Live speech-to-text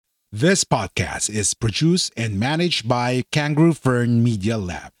This podcast is produced and managed by Kangaroo Fern Media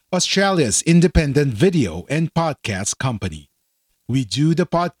Lab, Australia's independent video and podcast company. We do the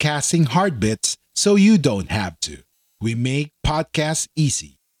podcasting hard bits so you don't have to. We make podcasts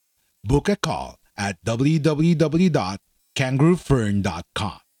easy. Book a call at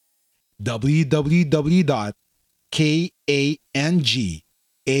www.kangaroofern.com.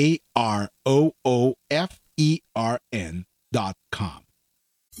 www.kangaroofern.com.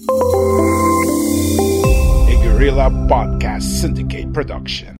 A Guerrilla Podcast Syndicate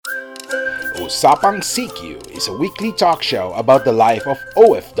production. Usapang CQ is a weekly talk show about the life of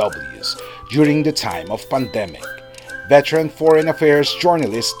OFWs during the time of pandemic. Veteran foreign affairs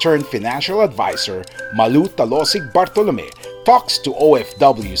journalist turned financial advisor Malu Talosig Bartolome talks to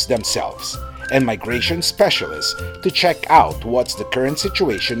OFWs themselves and migration specialists to check out what's the current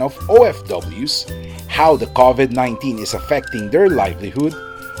situation of OFWs, how the COVID-19 is affecting their livelihood,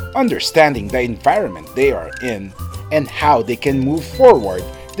 understanding the environment they are in, and how they can move forward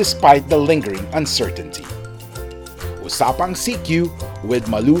despite the lingering uncertainty. Usapang CQ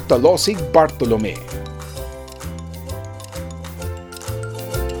with Malu Talosig Bartolome.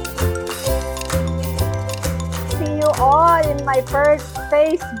 See you all in my first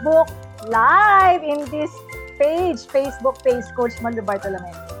Facebook Live in this page, Facebook page, Coach Malu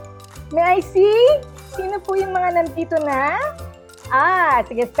Bartolome. May I see? Sino po yung mga nandito na?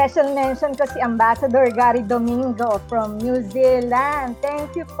 Sige, special mention ko si Ambassador Gary Domingo from New Zealand.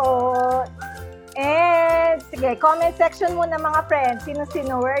 Thank you po. And sige, comment section muna mga friends.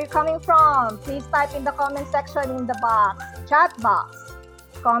 Sino-sino? Where are you coming from? Please type in the comment section in the box. Chat box.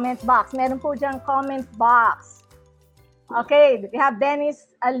 Comment box. Meron po dyan comment box. Okay, we have Dennis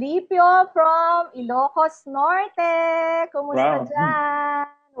Alipio from Ilocos Norte. Kumusta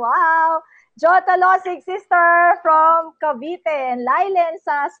dyan? Wow! Jota Losig sister from Cavite and Lylen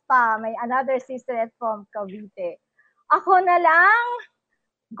Saspa, may another sister from Cavite. Ako na lang,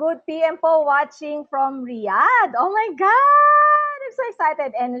 good PM po watching from Riyadh. Oh my God! I'm so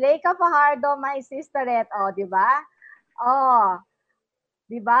excited. And Reika Fajardo, my sisterette. Di ba?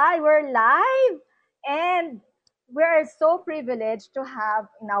 Di ba? We're live. And we're so privileged to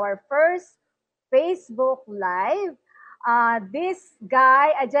have in our first Facebook Live this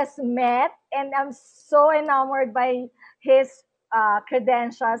guy I just met, and I'm so enamored by his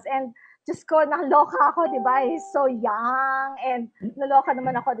credentials. And just ko, naloka ako, di ba? He's so young. And naloka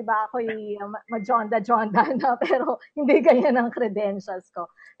naman ako, di ba? Ako'y majonda-jonda na, pero hindi ganyan ang credentials ko.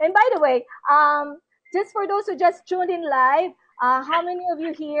 And by the way, just for those who just tuned in live, how many of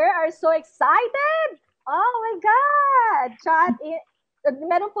you here are so excited? Oh my God!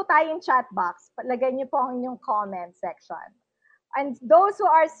 Meron po tayong chat box. Lagay niyo po ang inyong comment section. And those who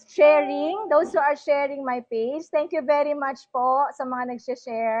are sharing my page, thank you very much po sa mga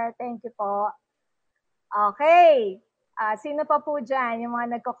nag-share. Thank you po. Okay. Sino pa po dyan yung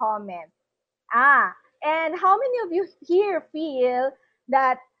mga nagko-comment? And how many of you here feel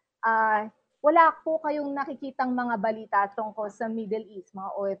that wala po kayong nakikitang mga balita tungkol sa Middle East, mga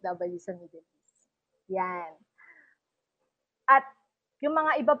OFW sa Middle East? Yan. At yung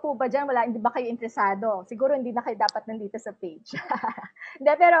mga iba po ba dyan, hindi ba kayo interesado? Siguro hindi na kayo dapat nandito sa page.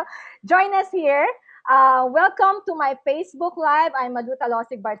 Pero join us here. Welcome to my Facebook Live. I'm Malu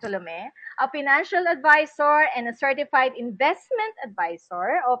Talosig Bartolome, a financial advisor and a certified investment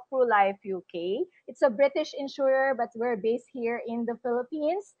advisor of PruLife UK. It's a British insurer, but we're based here in the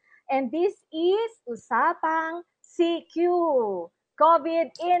Philippines. And this is Usapang CQ. COVID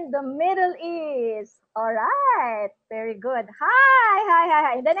in the Middle East. All right, very good.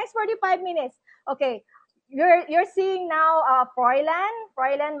 Hi. In the next 45 minutes, okay, you're seeing now Froilan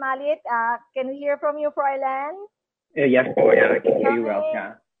Malit. Can we hear from you, Froilan? Yes po, I can hear you well.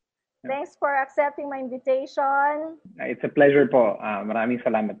 Yeah. Thanks for accepting my invitation. It's a pleasure po. Maraming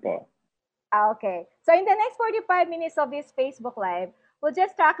salamat po. Okay, so in the next 45 minutes of this Facebook Live, we'll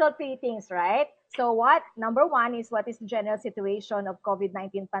just tackle three things, right? So number one is what is the general situation of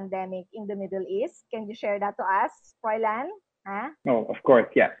COVID-19 pandemic in the Middle East? Can you share that to us, Froilan? Oh, of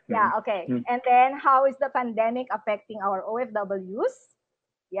course, yeah. Yeah, okay. And then, how is the pandemic affecting our OFWs?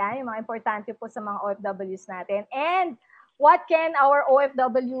 Yan, yung mga importante po sa mga OFWs natin. And what can our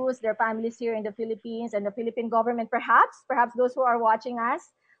OFWs, their families here in the Philippines, and the Philippine government perhaps those who are watching us,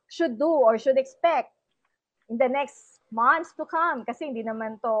 should do or should expect in the next months to come, kasi hindi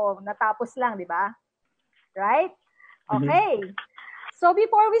naman to natapos lang, di ba? Right? Okay. So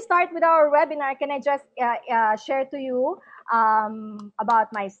before we start with our webinar, can I just share to you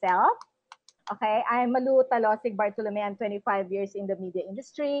about myself? Okay, I'm Malu Talosig Bartolome. I'm 25 years in the media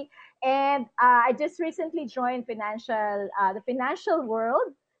industry, and I just recently joined the financial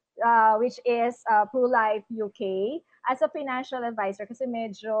world which is ProLife UK, as a financial advisor, kasi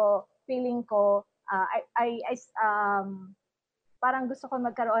medyo feeling ko, parang gusto ko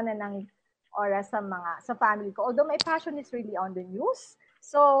magkaroon na ng oras sa family ko. Although my passion is really on the news.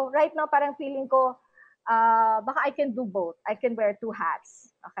 So right now, parang feeling ko, baka I can do both. I can wear two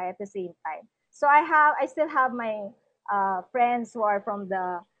hats, okay, at the same time. So I still have my friends who are from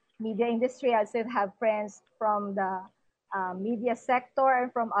the media industry. I still have friends from the media sector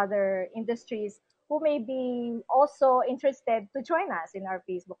and from other industries who may be also interested to join us in our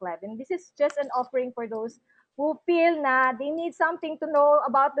Facebook Live. And this is just an offering for those who feel na they need something to know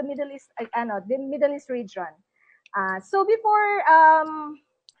about the Middle East, the Middle East region. So before,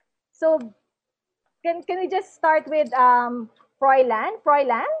 so can we just start with Froilan?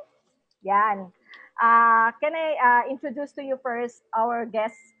 Froilan? Yan. Can I introduce to you first our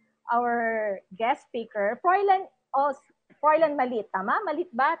guest speaker, Froilan. Froilan Malit, tama? Malit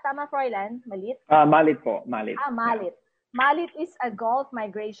ba? Tama, Froilan? Malit? Malit po, Malit. Malit. Yeah. Malit is a Gulf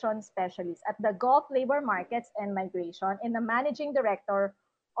migration specialist at the Gulf Labor Markets and Migration and the managing director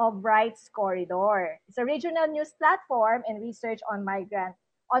of Rights Corridor. It's a regional news platform and research on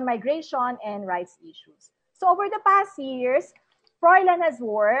migration and rights issues. So over the past years, Froilan has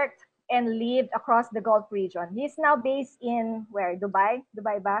worked and lived across the Gulf region. He's now based in where? Dubai?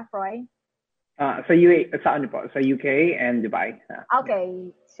 Dubai ba, Froy? Sa UK and Dubai.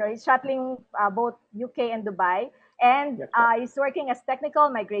 Okay, so he's shuttling both UK and Dubai, and yes, he's working as technical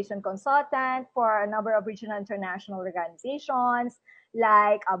migration consultant for a number of regional international organizations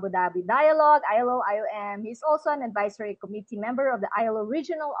like Abu Dhabi Dialogue, ILO, IOM. He's also an advisory committee member of the ILO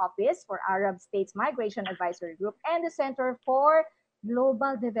Regional Office for Arab States Migration Advisory Group and the Center for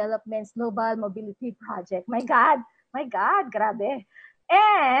Global Development's Global Mobility Project. My God, grabe.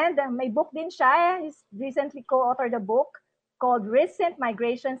 And may book din siya. He's recently co-authored a book called Recent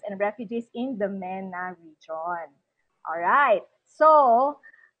Migrations and Refugees in the MENA region. All right. So,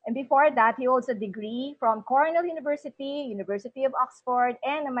 and before that, he holds a degree from Cornell University, University of Oxford,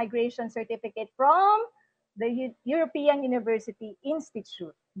 and a migration certificate from the European University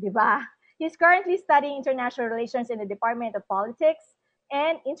Institute. Diba? He's currently studying international relations in the Department of Politics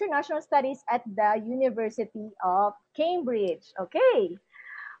and International Studies at the University of Cambridge. Okay.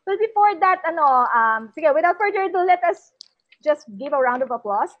 Well, before that, sige, without further ado, let us just give a round of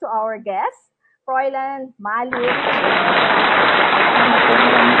applause to our guest, Froilan Malit.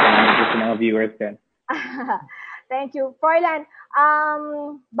 Mga viewers din. Thank you. Froilan,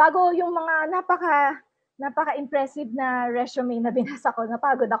 bago yung mga napaka-impressive na resume na binasa ko,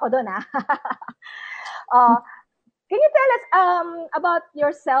 napagod ako doon, Can you tell us about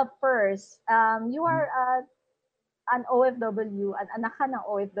yourself first? You are an OFW, anak ka ng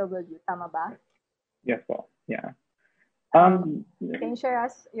OFW, tama ba? Yes po, yeah. Can you share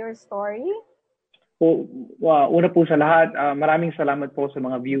us your story? Una po sa lahat, maraming salamat po sa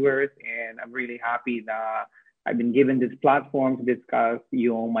mga viewers, and I'm really happy that I've been given this platform to discuss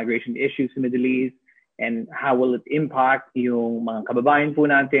yung migration issues in the Middle East and how will it impact yung mga kababayan po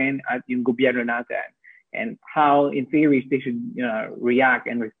natin at yung gobyerno natin, and how in theory they should react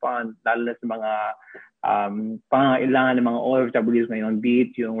and respond lalo na sa mga pangailangan ng mga OFWs ngayon, be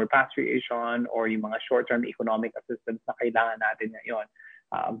it yung repatriation or yung mga short-term economic assistance na kailangan natin ngayon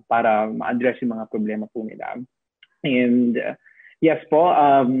para ma-address yung mga problema po nila. And yes po,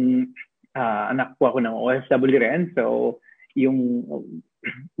 anak po ako ng OFW rin. So yung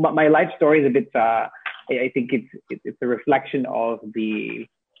my life story is a bit, I think it's a reflection of the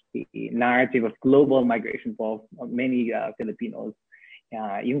narrative of global migration for many Filipinos.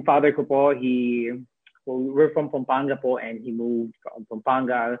 Yung father ko po, we're from Pampanga po, and he moved from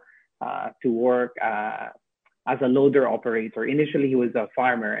Pampanga to work as a loader operator. Initially, he was a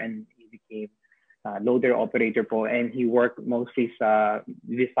farmer, and he became a loader operator po, and he worked mostly sa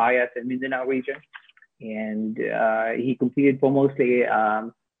Visayas and Mindanao region. And he completed po mostly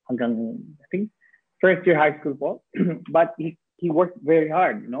hanggang, I think, first year high school po. But he worked very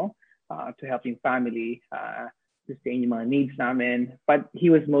hard, to help his family, sustain yung mga needs namin. But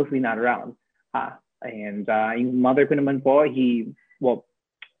he was mostly not around. And yung mother ko naman po, she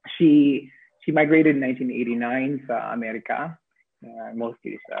migrated in 1989 sa America,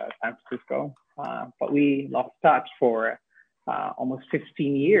 mostly sa San Francisco. But we lost touch for almost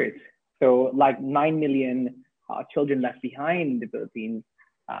 15 years. So like 9 million children left behind in the Philippines.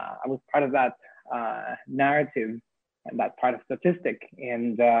 I was part of that narrative and that part of statistic.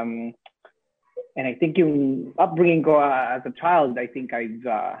 And I think yung upbringing ko as a child, I think I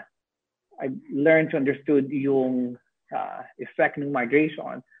learned to understood yung effect ng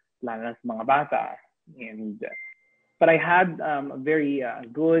migration, lalo na sa mga bata. And but I had a very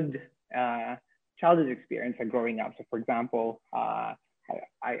good childhood experience growing up. So, for example, I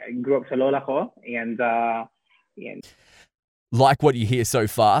grew up sa lola ko, and Like what you hear so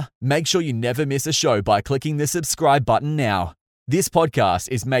far? Make sure you never miss a show by clicking the subscribe button now. This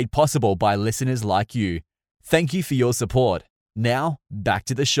podcast is made possible by listeners like you. Thank you for your support. Now, back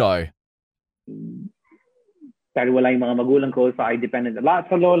to the show. dahil wala yung mga magulang ko, so I depended a lot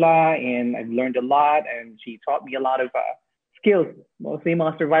sa lola, and I've learned a lot, and she taught me a lot of skills, mostly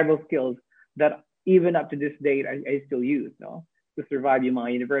mga survival skills that even up to this date, I still use, no? To survive yung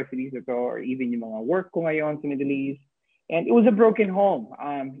mga universities ito, or even yung mga work ko ngayon sa Middle East. And it was a broken home,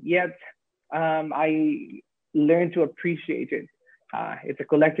 yet I learned to appreciate it. It's a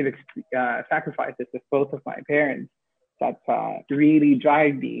collective sacrifices of both of my parents that really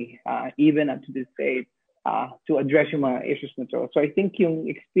drive me, even up to this date, to address yung mga issues na to. So I think yung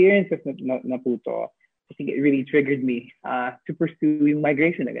experiences na po to, I think it really triggered me to pursue yung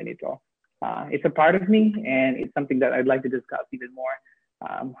migration na ganito. It's a part of me, and it's something that I'd like to discuss even more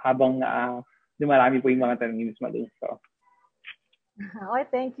habang dumarami po yung mga tanong ni Ms. Malu. So. Oh,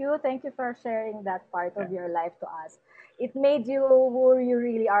 thank you. Thank you for sharing that part of your life to us. It made you who you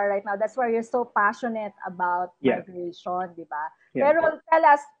really are right now. That's why you're so passionate about migration, di ba? Yeah. Pero tell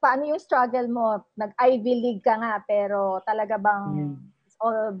us, paano yung struggle mo? Nag-Ivy League ka nga, pero talaga bang it's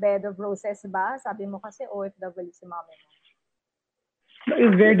all bed of roses ba? Sabi mo kasi OFW si mami mo. It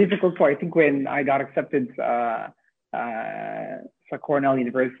was very difficult for, I think, when I got accepted sa Cornell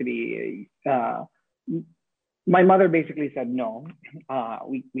University, my mother basically said, no,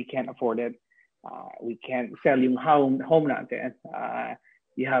 we can't afford it. We can't sell yung home natin.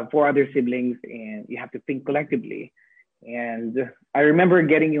 You have 4 other siblings, and you have to think collectively. And I remember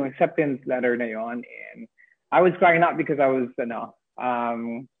getting yung acceptance letter na yon, and I was crying not because I was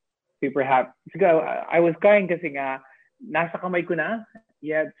super happy. I was crying kasi nga nasa kamay ko na,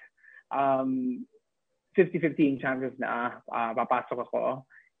 yet 50-50 chances na papasok ako.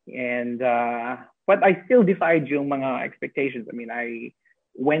 And but I still defied yung mga expectations. I mean, I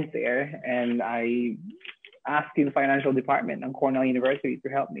went there and I asked the financial department of Cornell University to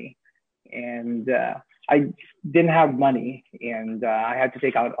help me. And I didn't have money, and I had to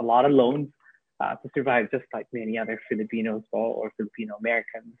take out a lot of loans to survive, just like many other Filipinos or Filipino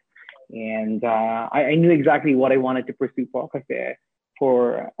Americans. And I knew exactly what I wanted to pursue kasi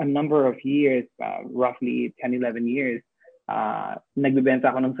for a number of years, roughly 10-11 years,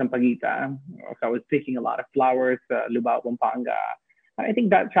 nagbebenta ako ng sampagita. So I was picking a lot of flowers sa Lubao, Pampanga. And I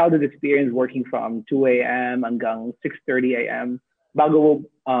think that childhood experience working from 2 a.m. hanggang 6:30 a.m. bago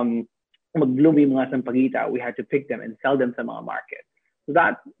mag-bloom yung mga sampagita, we had to pick them and sell them sa mga market. So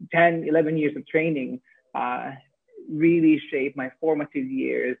that 10-11 years of training really shaped my formative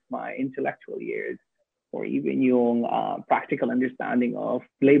years, my intellectual years, or even yung practical understanding of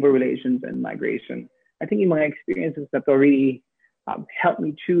labor relations and migration. I think yung mga experiences that really helped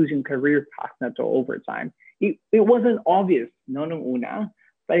me choose yung career path na to over time. It wasn't obvious nung una,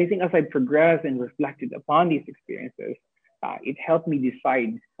 but I think as I progressed and reflected upon these experiences, it helped me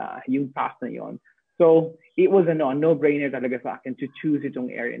decide yung path na yon. So it was a no-brainer talaga sa akin to choose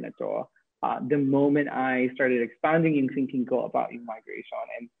itong area na to. The moment I started expanding yung thinking ko about yung migration,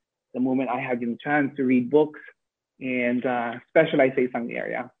 and the moment I had yung chance to read books and specialize sa isang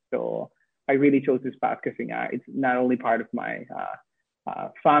area. So I really chose this path kasi nga it's not only part of my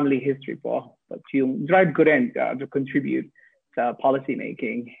family history po, but yung drive ko rin to contribute sa policy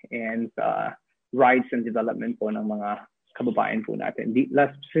making and rights and development po ng mga kababayan po natin,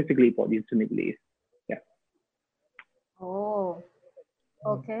 less specifically po dito sa Middle East. Yeah. Oh,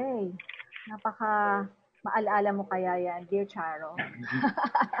 okay. Napaka maalaala mo kaya yan, dear Charo.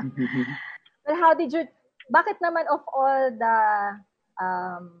 Well, bakit naman of all the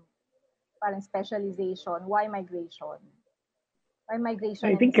parang specialization, why migration? Why migration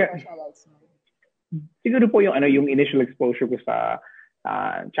I think specialized mo? Siguro po yung initial exposure ko sa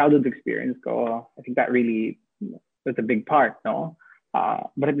childhood experience ko. I think that really was a big part, no?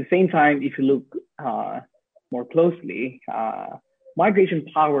 But at the same time, if you look more closely, migration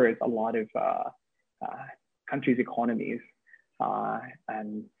powers a lot of countries' economies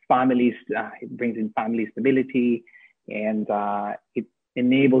and families. It brings in family stability, and it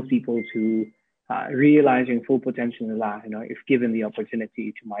enables people to realize your full potential nila, if given the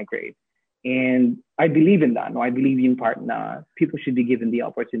opportunity to migrate. And I believe in that. No, I believe in part na people should be given the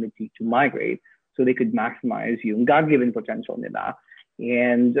opportunity to migrate so they could maximize yung God-given potential nila.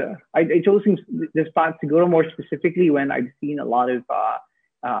 And I chose this path siguro more specifically when I've seen a lot of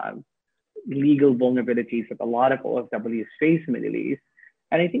legal vulnerabilities that a lot of OFWs face in the Middle East.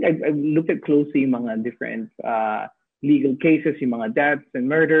 And I think I looked at closely mga different legal cases, yung mga deaths and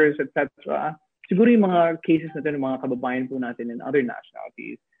murders, etc. Siguro yung mga cases natin ng mga kababayan po natin in other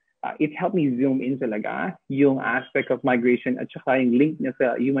nationalities, it helped me zoom in talaga yung aspect of migration at saka yung link niya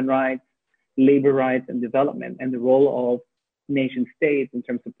sa human rights, labor rights, and development, and the role of nation states in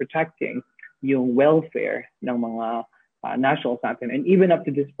terms of protecting yung welfare ng mga nationals natin. And even up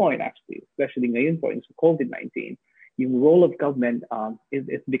to this point, actually, especially ngayon po in COVID-19, yung role of government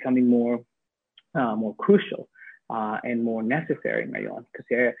is becoming more crucial and more necessary ngayon.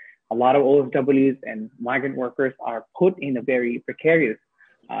 Kasi a lot of OFWs and migrant workers are put in a very precarious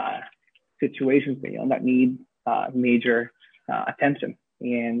situations ngayon that need major attention.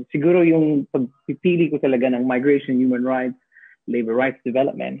 And siguro yung pagpipili ko talaga ng migration, human rights, labor rights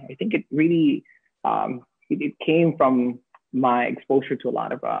development, I think it really, it came from my exposure to a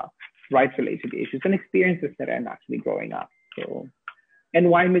lot of rights-related issues and experiences that I'm actually growing up. So, and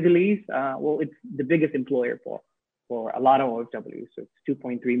why Middle East? Well, it's the biggest employer for a lot of OFWs. So it's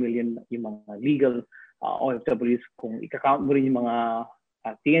 2.3 million yung mga legal OFWs. Kung ika-count mo rin yung mga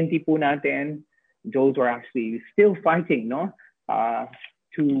TNT po natin, those are actually still fighting, no?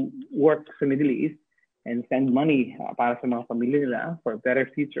 To work sa Middle East and send money para sa mga pamilya nila for a better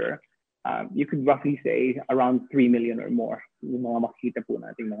future. You could roughly say around 3 million or more yung mga makikita po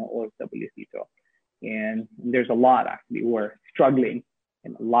natin mga OFWs dito. And there's a lot actually who are struggling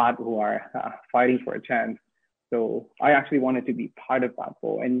and a lot who are fighting for a chance. So I actually wanted to be part of that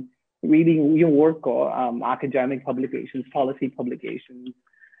po. And reading yung work ko, academic publications, policy publications,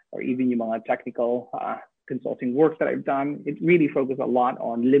 or even yung mga technical consulting work that I've done, it really focused a lot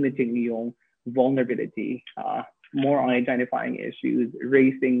on limiting yung vulnerability, more on identifying issues,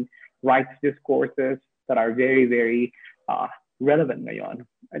 raising rights discourses that are very, very relevant ngayon,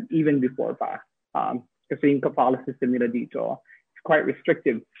 and even before pa. Kasi yung kafala system nila dito, it's quite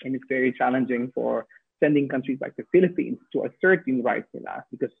restrictive and it's very challenging for sending countries like the Philippines to assert yung rights nila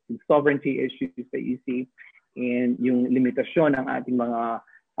because the sovereignty issues that you see and yung limitasyon ng ating mga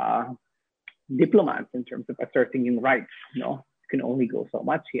diplomats in terms of asserting yung rights, no? You can only go so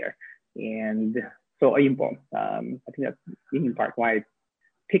much here. And so ayun po, I think that's in part why I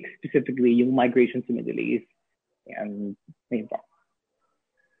picked specifically yung migration to Middle East. And ayun po.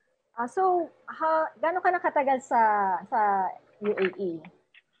 So, gano'n ka nakatagal sa UAE?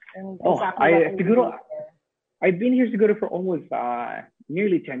 And Siguro, I've been here siguro for almost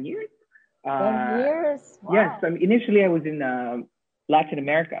nearly 10 years. 10 years? Wow. Yes, initially I was in Latin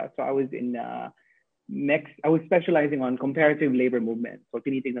America. So I was in I was specializing on comparative labor movement. So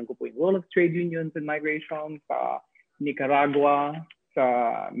tinitignan ko po yung role of trade unions and migration sa Nicaragua,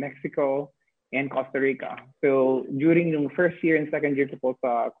 sa Mexico, and Costa Rica. So during the first year and second year ko po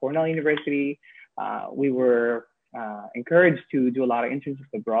sa Cornell University, we were encouraged to do a lot of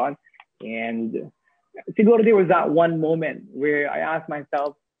internships abroad. And siguro there was that one moment where I asked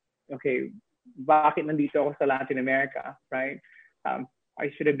myself, okay, bakit nandito ako sa Latin America, right? I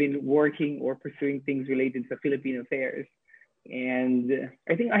should have been working or pursuing things related to Philippine affairs. And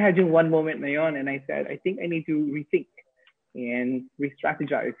I think I had just one moment na yon, and I said, I think I need to rethink and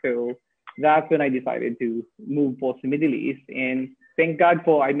re-strategize. So that's when I decided to move po sa Middle East. And thank God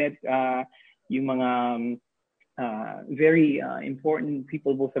po, I met yung mga very important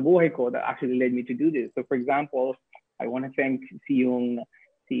people po sa buhay ko that actually led me to do this. So for example, I want to thank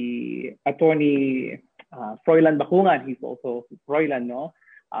si Attorney Froilan Bacungan. He's also Froilan, no?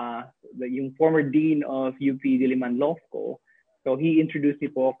 Yung former dean of UP Diliman Law School. So he introduced me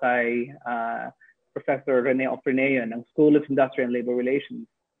po kay Professor Rene Ofreneo ng School of Industrial and Labor Relations.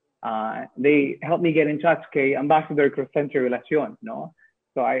 They helped me get in touch kay Ambassador Crescencio Relacion, no?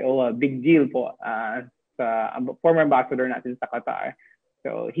 So I owe a big deal po sa former ambassador natin sa Qatar.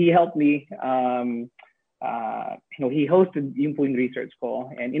 So he helped me. He hosted yung po yung research ko.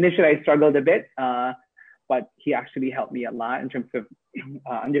 And initially I struggled a bit, but he actually helped me a lot in terms of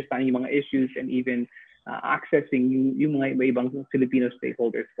understanding yung mga issues and even accessing yung mga ibang Filipino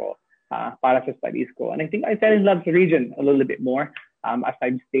stakeholders ko para sa studies ko. And I think I fell in love with the region a little bit more as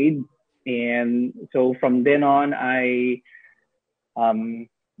I've stayed. And so from then on, I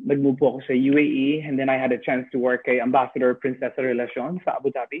nag-move po ako sa UAE, and then I had a chance to work kay Ambassador Princesa Relacion sa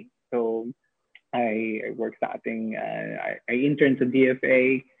Abu Dhabi. So I worked sa ating, I interned sa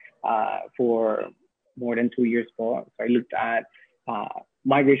DFA for more than 2 years po. So I looked at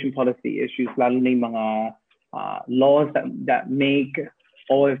migration policy issues, lalo na yung mga laws that make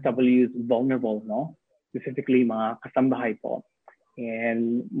OFWs vulnerable, no? Specifically mga kasambahay po.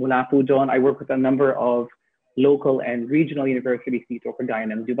 And mula po doon, I work with a number of local and regional universities dito kagaya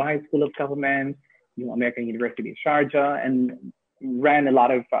ng Dubai School of Government, yung American University of Sharjah, and ran a lot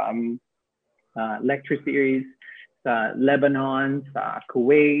of lecture series sa Lebanon, sa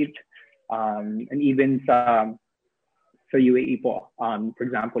Kuwait, and even sa UAE po. For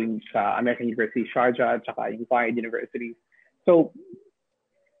example, sa American University Sharjah, tsaka yung Fayed University. So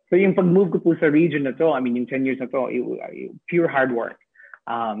yung pag-move ko po sa region na to, I mean, yung 10 years na to, pure hard work.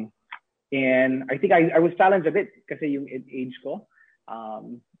 And I think I was challenged a bit kasi yung age ko.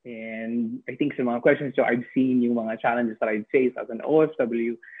 And I think sa mga questions so I've seen yung mga challenges that I've faced as an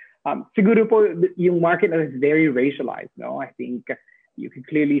OFW. Siguro po yung market is very racialized, no? I think you can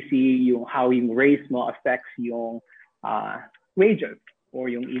clearly see how yung race mo affects yung wages or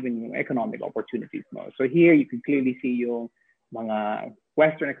even yung economic opportunities mo. So here you can clearly see yung mga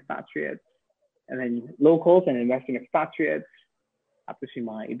Western expatriates and then locals and then Western expatriates. Tapos yung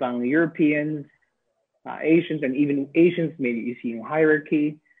mga ibang Europeans, Asians, and even Asians, maybe you see yung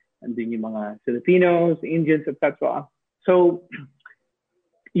hierarchy, and then yung mga Filipinos, Indians, etc. So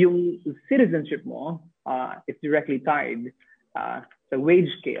yung citizenship mo is directly tied sa wage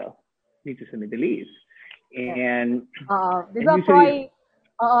scale dito sa Middle East. And diba, Froy,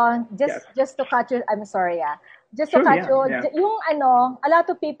 just to cut you, I'm sorry, just to cut you, yung a lot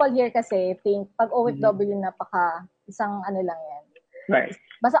of people here kasi think pag OFW isang lang yan. Right.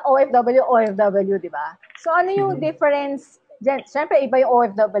 Basta OFW, di ba? So ano yung difference? Siyempre, iba yung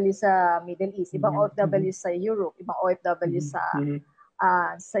OFW sa Middle East, ibang OFW sa Europe, ibang OFW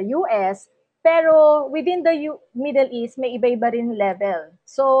sa US. Pero within the Middle East, may iba-iba rin level.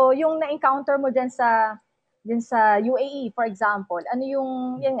 So yung na-encounter mo dyan sa UAE, for example, ano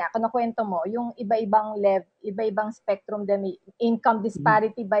yung, yan nga, kinukwento mo, yung iba-ibang spectrum din, income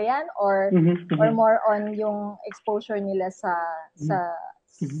disparity ba yan? Or more on yung exposure nila sa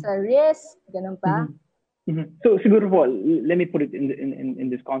risk? Ganun ba? So siguro po, let me put it in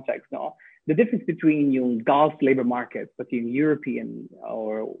this context, no? The difference between yung Gulf labor market, but yung European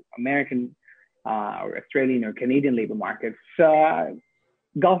or American or Australian or Canadian labor markets,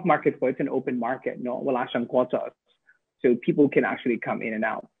 Gulf market po, it's an open market, no? Wala siyang quotas. So people can actually come in and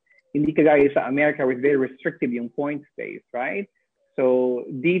out. Hindi kagaya sa America, where it's very restrictive yung point space, right? So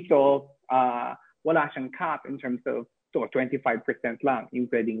dito, wala siyang cap in terms of 25% lang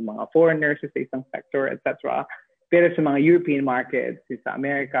yung pwedeng mga foreigners sa isang sector, etc. Pero sa mga European markets, sa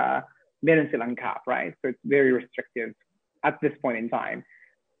America, meron silang cap, right? So it's very restrictive at this point in time.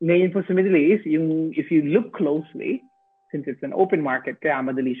 Ngayon po sa Middle East, if you look closely, since it's an open market, kaya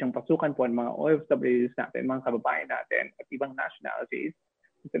madali siyang pasukan po ang mga OFWs natin, mga kababayan natin, at ibang nationalities.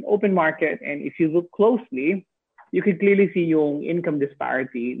 It's an open market, and if you look closely, you can clearly see yung income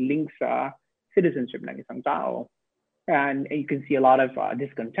disparity linked sa citizenship ng isang tao. And you can see a lot of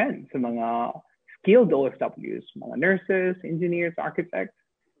discontent sa mga skilled OFWs, mga nurses, engineers, architects.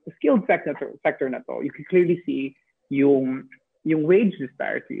 The skilled sector na to, you can clearly see yung wage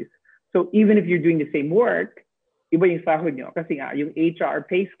disparities. So even if you're doing the same work, iba yung sahod nyo. Kasi nga, yung HR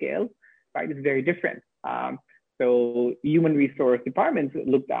pay scale, right, is very different. So human resource departments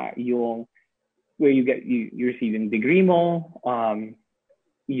looked at yung where you receive yung degree mo,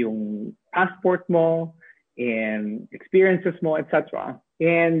 yung passport mo, and experiences mo, etc.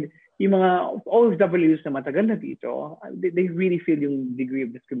 And yung mga OFWs na matagal na dito, they really feel yung degree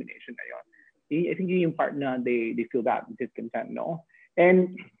of discrimination na yun. I think yung part na they feel that discontent, no?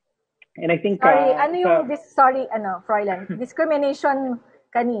 And I think Froilan, discrimination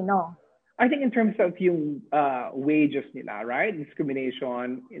kanino? I think in terms of yung wages nila, right?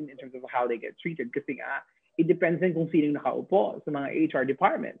 Discrimination in terms of how they get treated. Kasi nga, it depends on kung sino nakaupo sa mga HR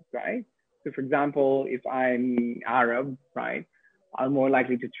departments, right? So for example, if I'm Arab, right, I'm more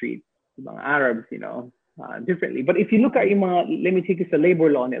likely to treat mga Arabs, differently. But if you look at yung mga, let me take you sa labor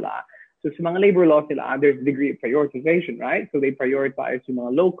law nila. So sa mga labor laws nila, there's a degree of prioritization, right? So they prioritize yung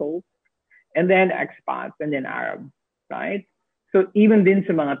mga locals, and then expats, and then Arabs, right? So even din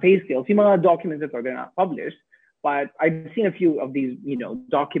sa mga pay scales, yung mga documents that they're not published, but I've seen a few of these,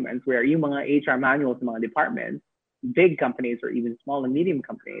 documents where yung mga HR manuals ng mga departments, big companies or even small and medium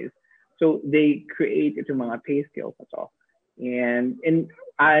companies, so they create itong mga pay scales at all. And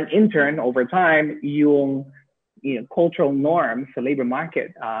in turn, over time, yung cultural norms sa labor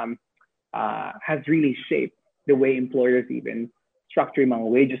market has really shaped the way employers even structure mga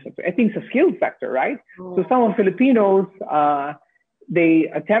wages. I think it's a skilled sector, right? Oh. So some of Filipinos,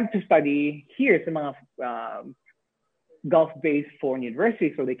 they attempt to study here sa mga Gulf-based foreign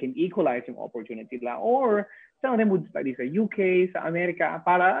universities so they can equalize yung opportunity nila. Or some of them would study sa UK, sa America,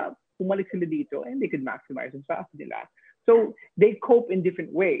 para pumalik sila dito and they could maximize yung sahod nila. So they cope in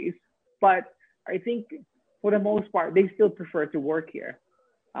different ways, but I think for the most part, they still prefer to work here.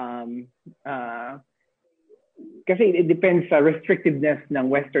 Kasi it depends sa restrictiveness ng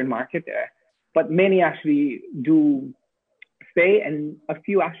Western market. but many actually do stay and a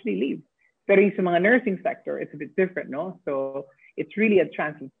few actually leave. Pero yung sa mga nursing sector, it's a bit different, no? So it's really a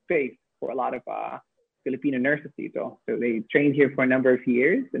transit space for a lot of Filipino nurses dito. So they train here for a number of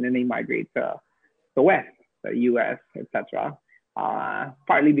years and then they migrate to the West, the US, etc.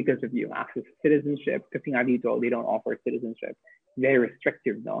 Partly because of yung access to citizenship. Kasi nga dito, they don't offer citizenship. Very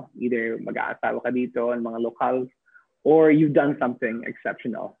restrictive, no? Either mag-aasawa ka dito ng mga locals or you've done something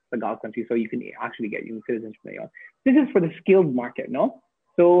exceptional sa Gulf country so you can actually get yung citizenship na yun. This is for the skilled market, no?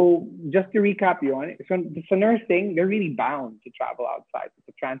 So just to recap yun, so nursing, they're really bound to travel outside. It's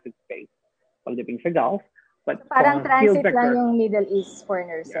a transit space pagdating sa Gulf. But Parang transit sector, lang yung Middle East for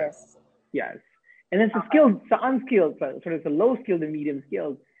nurses. Yes. And then sa skilled, sa unskilled, sort of the low skilled and medium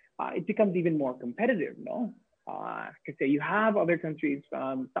skilled, it becomes even more competitive, no? Because you have other countries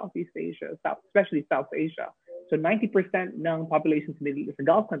from Southeast Asia, especially South Asia. So 90% ng population sa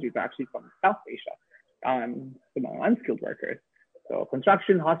Gulf countries are actually from South Asia, the mga unskilled workers. So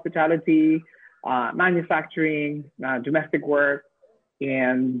construction, hospitality, manufacturing, domestic work,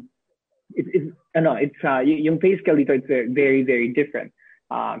 and yung pay scale dito, it's very, very different.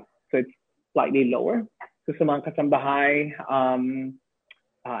 So it's slightly lower. So sa mga kasambahay,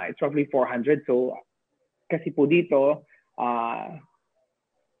 it's roughly 400. So kasi po dito,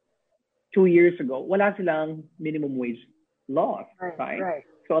 2 years ago, wala silang minimum wage laws, right?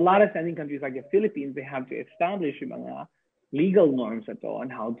 So a lot of sending countries like the Philippines, they have to establish yung mga legal norms on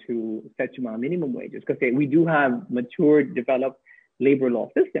how to set yung mga minimum wages. Because we do have mature, developed labor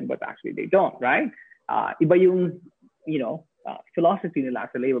law system, but actually they don't, right? Iba yung, philosophy nila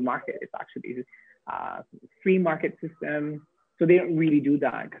sa labor market. It's actually free market system. So they don't really do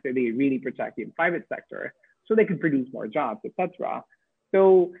that because they really protect the private sector so they can produce more jobs, etc.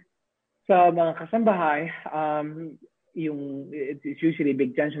 So sa mga kasambahay, it's usually a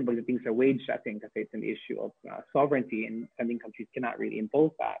big tension pagdating sa wage setting kasi it's an issue of sovereignty and sending countries cannot really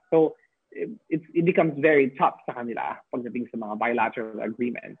impose that. So it becomes very tough sa kanila pagdating sa mga bilateral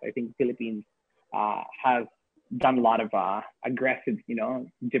agreements. I think Philippines has done a lot of aggressive,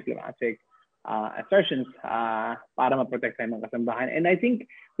 diplomatic assertions para ma-protect sa mga kasambahan. And I think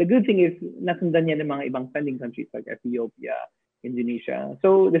the good thing is nasundan niya ng mga ibang sending countries like Ethiopia, Indonesia.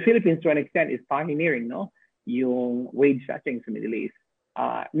 So the Philippines, to an extent, is pioneering, no, yung wage setting sa Middle East.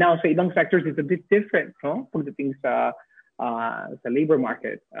 Now, sa ibang sectors, it's a bit different, no, pagdating sa labor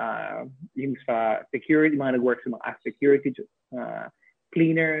market. Yung sa security, mga nag-work sa mga security,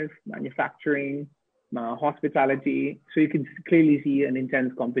 cleaners, manufacturing, mga hospitality. So you can clearly see an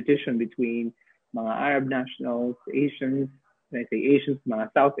intense competition between mga Arab nationals, Asians, when I say Asians,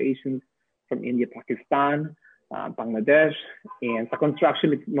 mga South Asians from India, Pakistan, Bangladesh, and sa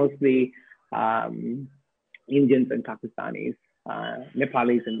construction, it's mostly Indians and Pakistanis,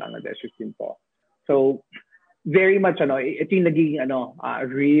 Nepalis and Bangladeshis din po. So very much, ito yung naging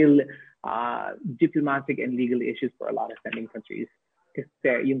real diplomatic and legal issues for a lot of sending countries.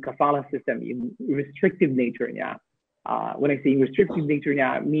 Kasi yung kafala system, yung restrictive nature niya. When I say restrictive nature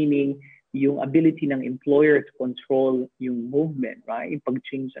niya, meaning yung ability ng employer to control yung movement, right? Yung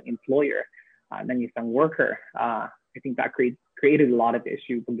pag-change ng employer ng isang worker. I think that created a lot of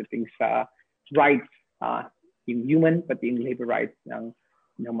issue pagdating sa rights, yung human, pati yung labor rights ng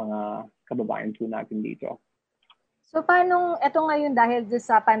mga kababayan po natin dito. So paano, eto ngayon dahil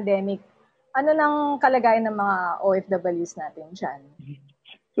sa pandemic, ano lang kalagayan ng mga OFWs natin dyan?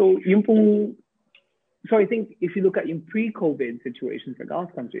 So I think if you look at yung pre-COVID situation sa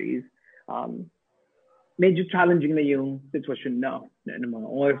Gulf countries, medyo challenging na yung situation now ng mga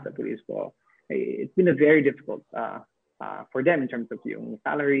OFWs po. It's been a very difficult for them in terms of yung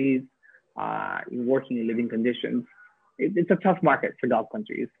salaries, in working and living conditions. It's a tough market for Gulf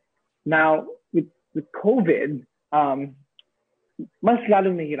countries. Now, with COVID, mas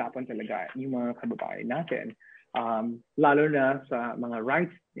lalong nahihirapan talaga yung mga kababayan natin, lalo na sa mga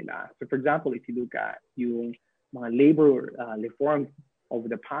rights nila. So for example, if you look at yung mga labor reforms over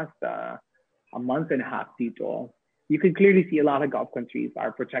the past a month and a half dito, you can clearly see a lot of Gulf countries are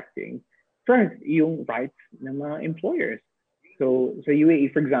protecting first yung rights ng mga employers. So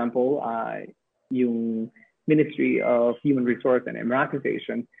UAE, for example, yung Ministry of Human Resource and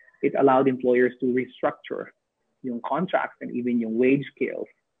Emiratization, it allowed employers to restructure yung contracts and even yung wage scales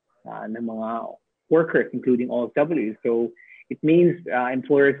ng mga workers, including OFWs. So it means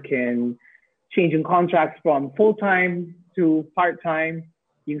employers can change yung contracts from full-time to part-time.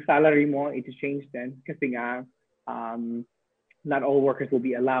 Yung salary mo, ito change din kasi nga not all workers will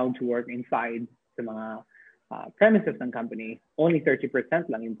be allowed to work inside the mga premises ng company. Only 30%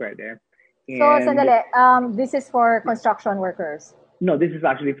 lang yung pwede. So, sandali, this is for construction workers? No, this is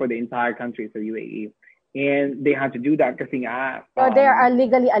actually for the entire country, so UAE. And they had to do that kasi nga, So they are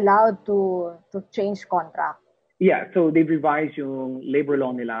legally allowed to change contract. yeah, so they revised yung labor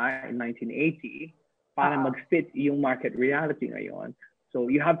law nila in 1980 para mag-fit yung market reality ngayon. So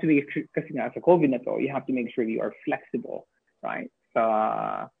you have to make sure, kasi nga sa COVID na to, you have to make sure you are flexible, right?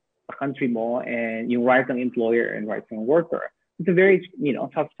 Sa country mo and yung rights ng employer and rights ng worker. It's a very,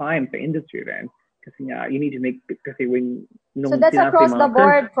 tough time sa industry then. Kasi nga, you need to make, kasi when... So that's across the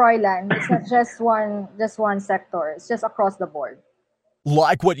board, Froilan. It's not just one sector. It's just across the board.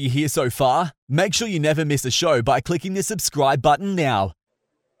 Like what you hear so far? Make sure you never miss a show by clicking the subscribe button now.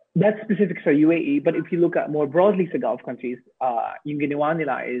 That's specific sa UAE, but if you look at more broadly sa Gulf countries, yung ginawa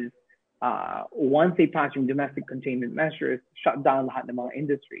nila is once they pass yung domestic containment measures, shut down lahat ng mga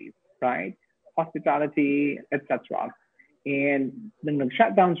industries, right? Hospitality, etc. And nung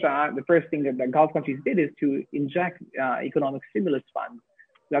nag-shut down siya, the first thing that the Gulf countries did is to inject economic stimulus funds.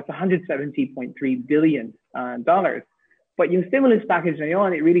 That's $170.3 billion. But yung stimulus package na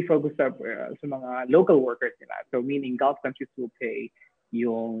yun, it really focused up sa mga local workers nila. So meaning Gulf countries will pay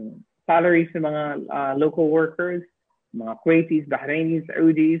yung salaries sa mga local workers, mga Kuwaitis, Bahrainis,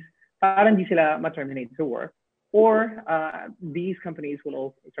 Saudis, para hindi sila ma-terminate sa work. Or these companies will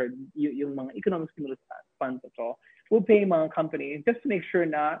also, yung mga economic stimulus funds ito, will pay mga companies just to make sure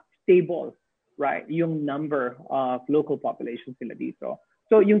na stable, right, yung number of local populations nila dito.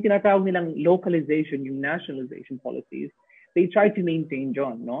 So yung tinatawag nilang localization, yung nationalization policies, they try to maintain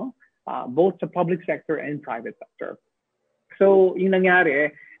John, no? Both the public sector and private sector. So yung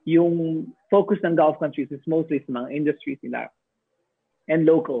nangyari, yung focus ng Gulf countries is mostly sa mga industries nila and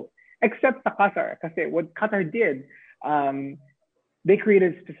local, except sa Qatar. Kasi what Qatar did, they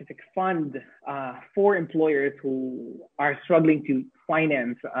created a specific fund for employers who are struggling to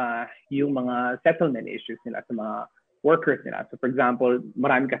finance yung mga settlement issues nila sa mga workers nila. So for example,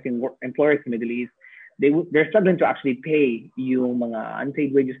 marami kasing employers in the Middle East, they're struggling to actually pay yung mga unpaid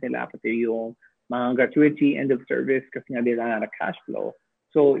wages nila, pati yung mga gratuity, end of service, kasi nga they ran out of cash flow.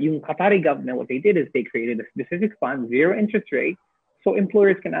 So yung Qatari government, what they did is they created a specific fund, zero interest rate, so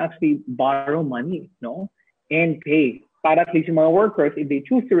employers can actually borrow money, no, and pay. Para at least yung mga workers, if they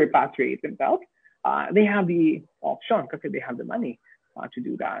choose to repatriate themselves, they have the option kasi they have the money to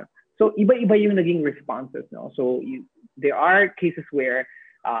do that. So iba-iba yung naging responses, no? So there are cases where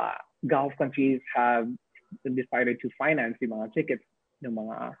Gulf countries have decided to finance yung mga tickets ng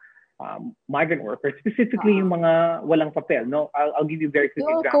mga migrant workers, specifically yung mga walang papel, no? I'll give you very quick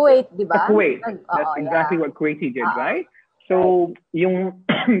example. Kuwait, di ba? Kuwait. That's exactly what Kuwaiti did, right? So yung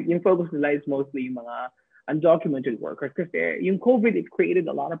focus nila is mostly yung mga undocumented workers kasi yung COVID, it created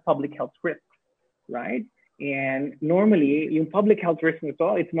a lot of public health risks, right? And normally, yung public health risk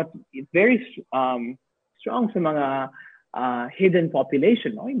nito, it's very strong sa mga hidden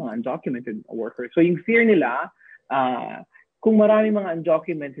population, no? Yung mga undocumented workers. So yung fear nila, kung marami mga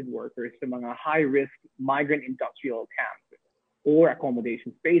undocumented workers sa mga high-risk migrant industrial camps or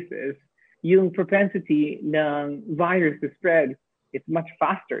accommodation spaces, yung propensity ng virus to spread, it's much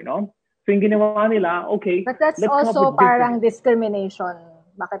faster, no? So yung ginawa nila, okay. But that's also parang discrimination.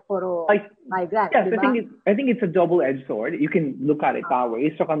 Bakit puro migrant, yes, diba? I think it's a double-edged sword. You can look at it that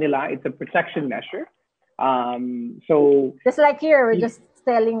way. So kanila, it's a protection measure. So just like here, we're just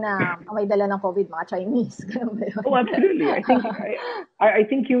telling na may dala ng COVID mga Chinese. Oh, absolutely. I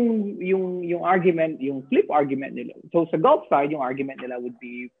think yung argument, yung flip argument nila. So sa Gulf side, yung argument nila would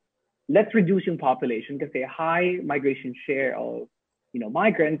be, let's reduce yung population kasi high migration share of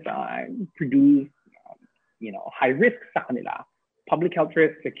migrants produce high risks sa kanila, public health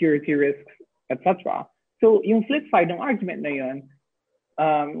risks, security risks, etc. So yung flip side ng argument na yun,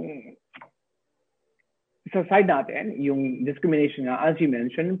 sa side natin, yung discrimination nga, as you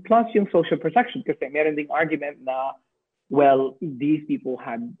mentioned, plus yung social protection kasi meron ding argument na, well, these people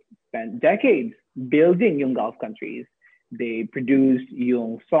had spent decades building yung Gulf countries. They produced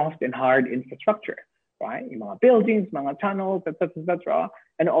yung soft and hard infrastructure, right? Yung mga buildings, mga tunnels, etc.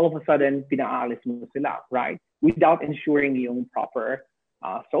 And all of a sudden, pinaalis mo sila, right? Without ensuring yung proper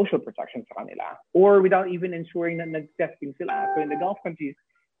social protection sa kanila. Or without even ensuring na nag-testing sila. So in the Gulf countries,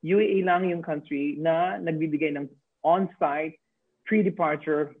 UAE lang yung country na nagbibigay ng on-site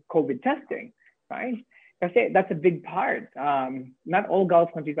pre-departure COVID testing, right? Kasi that's a big part. Not all Gulf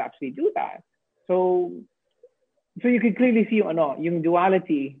countries actually do that. So you can clearly see yung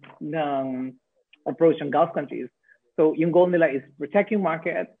duality ng approach ng Gulf countries. So yung goal nila is protecting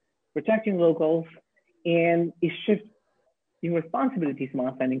market, protecting locals, and shift yung responsibilities sa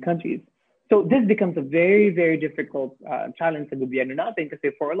mga sending countries. So this becomes a very, very difficult challenge sa gobyerno natin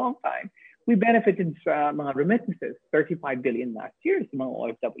kasi for a long time, we benefited sa mga remittances, 35 billion last year sa mga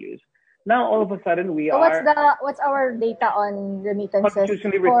OFWs. Now, all of a sudden, we So are what's our data on remittances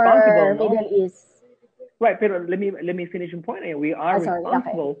constitutionally for responsible, no? Middle East? Right, pero let me finish yung point. We are Sorry,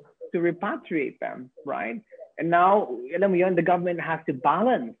 responsible to repatriate them, right? And now, alam mo yun, the government has to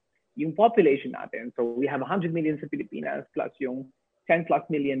balance yung population natin. So we have 100 million sa Pilipinas plus yung 10 plus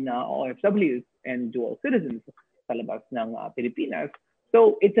million na OFWs and dual citizens sa labas ng Pilipinas.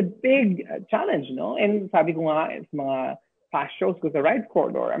 So it's a big challenge, no? And sabi ko nga sa mga past shows ko sa Rights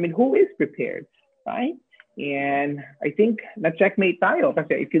Corridor, I mean, who is prepared, right? And I think na-checkmate tayo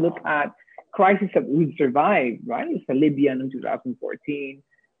kasi if you look at crisis that we've survived, right? Sa Libya in 2014,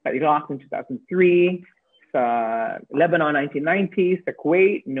 sa Iraq in 2003, sa Lebanon 1990s, sa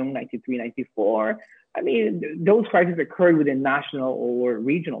Kuwait noong 93-94. I mean, those crises occurred within national or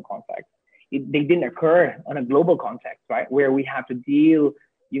regional context. They didn't occur on a global context, right? Where we have to deal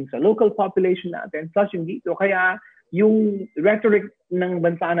yung sa local population natin, plus yung dito. Kaya yung rhetoric ng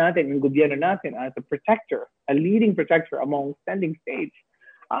bansa natin, yung gobyerno natin as a protector, a leading protector among sending states,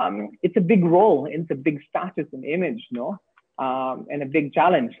 it's a big role, it's a big status and image, no? And a big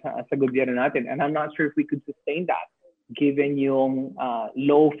challenge sa gobyerno natin. And I'm not sure if we could sustain that given yung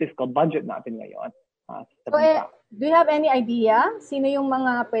low fiscal budget natin ngayon. So, do you have any idea? Sino yung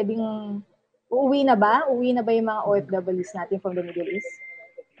mga pwedeng uuwi na ba? Uuwi na ba yung mga OFWs natin from the Middle East?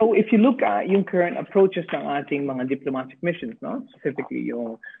 So if you look at yung current approaches ng ating mga diplomatic missions, no? Specifically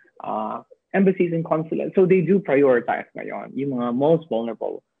yung embassies and consulates, so they do prioritize ngayon yung mga most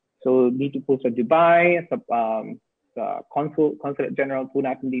vulnerable. So dito po sa Dubai, sa Consulate General po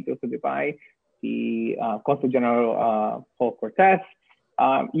natin dito sa Dubai, si Consul General Paul Cortez,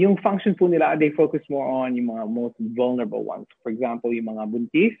 yung function po nila, they focus more on yung mga most vulnerable ones. For example, yung mga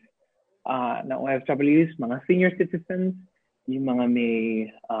buntis na OFWs, mga senior citizens, yung mga may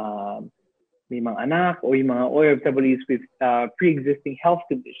mga anak, o yung mga OFWs with pre-existing health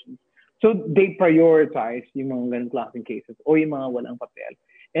conditions. So they prioritize yung mga ganung klaseng cases o yung mga walang papel.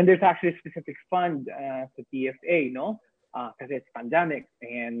 And there's actually a specific fund sa TFA, no? Kasi it's pandemic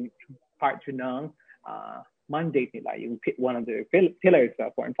and part yun ng mandate nila, yung one of the pillars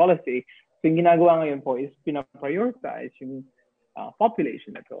of foreign policy. So yung ginagawa ngayon po is pinaprioritize yung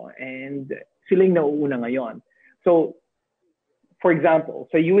population na to and sila yung nauuna ngayon. So, for example,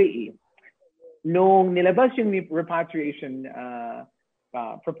 sa UAE, nung nilabas yung repatriation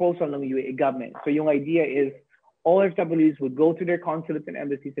proposal ng UAE government, so yung idea is OFWs would go to their consulates and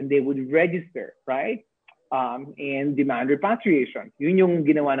embassies and they would register, right? And demand repatriation. Yun yung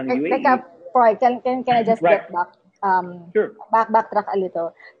ginawa ng UAE. Teka, Troy, can I just get back? Sure. Backtrack a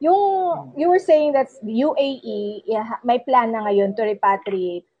little. You were saying that UAE may plan na ngayon to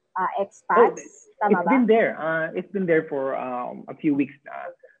repatriate expats. Tama It's ba? been there. It's been there for a few weeks now.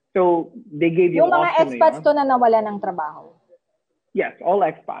 So they gave you yung mga expats to na nawala ng trabaho. Yes, all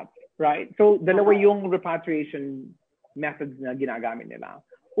expats, right? So dalawa yung repatriation methods na ginagamit nila.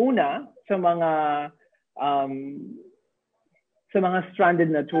 Una, sa mga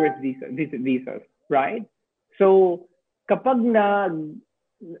stranded na tourist visas, right? So kapag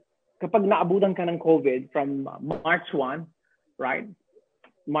naabutan ka ng COVID from March 1, right?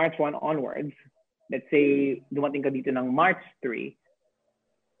 March 1 onwards, let's say dumating ka dito ng March 3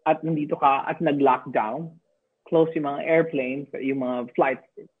 at nandito ka at nag-lockdown, close yung mga airplanes, yung mga flights,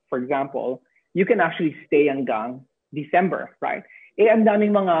 for example, you can actually stay hanggang December, right? Ang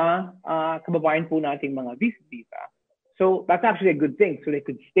daming mga kababayan po nating mga visa. So that's actually a good thing. So they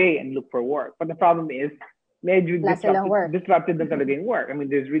could stay and look for work. But the problem is, medyo disrupted na talaga yung work. I mean,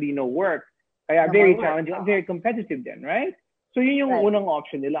 there's really no work. Kaya very challenging, very competitive then, right? So yun yung unang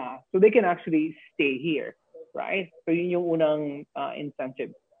option nila. So they can actually stay here, right? So yun yung unang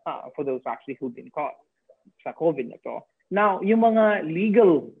incentive for those actually who've been caught sa COVID na to. Now, yung mga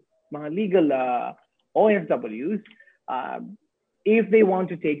legal OFWs, if they want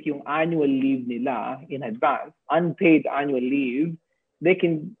to take yung annual leave nila in advance, unpaid annual leave, they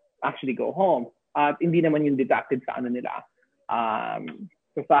can actually go home. At hindi naman yung deducted sa nila,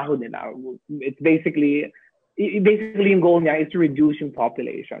 sa sahod nila. It's basically yung goal niya is to reduce yung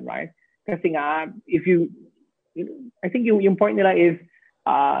population, right? Kasi nga, I think yung point nila is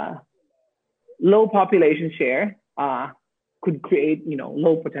low population share could create,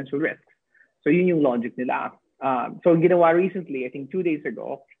 low potential risks. So yun yung logic nila. So ginawa recently, I think 2 days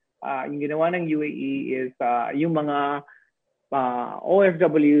ago, yung ginawa ng UAE is yung mga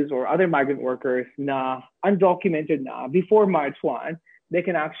OFWs or other migrant workers na undocumented na before March 1, they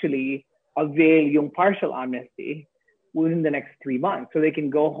can actually avail yung partial amnesty within the next 3 months. So they can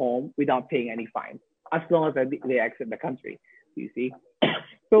go home without paying any fines as long as they exit the country, you see.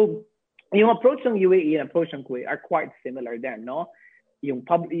 So yung approach ng UAE and approach ng Kuwait are quite similar then, no?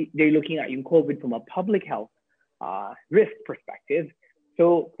 They're looking at yung COVID from a public health risk perspective.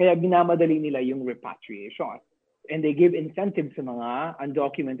 So, kaya binamadali nila yung repatriation. And they give incentives sa mga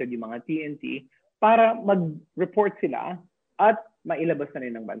undocumented, yung mga TNT, para mag-report sila at mailabas na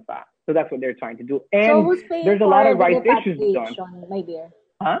rin ng bansa. So that's what they're trying to do. And so who's paying there's a lot of rights issues done. My dear?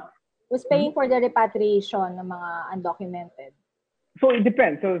 Huh? Who's paying for the repatriation ng mga undocumented? So it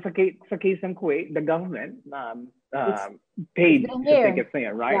depends. So sa case ng Kuwait, the government paid the tickets na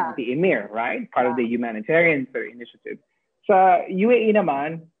yan, right? Yeah. The Emir, right? Part of the humanitarian initiative. Sa UAE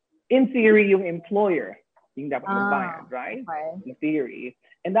naman, in theory, yung employer yung dapat magbayad, right? Okay. In theory.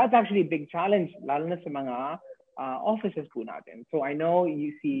 And that's actually a big challenge, lalo na sa mga offices po natin. So I know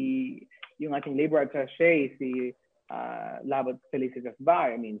you see yung ating labor attaché, si Labat Felicitas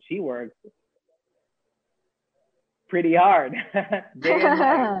Bay. I mean, she works pretty hard day and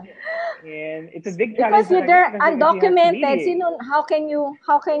night. And it's a big challenge. Because they're undocumented, how can you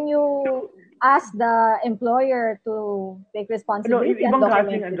ask the employer to take responsibility? No, ibang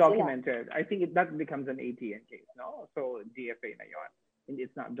klaseng undocumented. I think that becomes an ATN case, no? So DFA na yon. And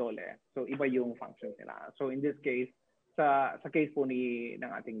it's not DOLE. So iba yung functions nila. So in this case, sa case po ng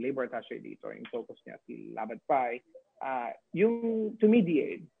ating labor attaché dito, yung focus niya si Labat Pai, yung to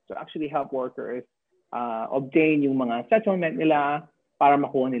mediate, to actually help workers obtain yung mga settlement nila para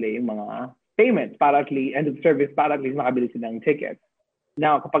makuha nila yung mga payments para at least, end of service, para at least makabili sila ng tickets.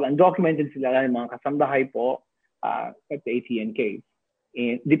 Now, kapag undocumented sila ng mga kasambahay po, that's the ATN case.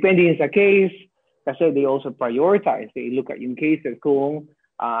 And depending sa case, kasi they also prioritize. They look at yung cases kung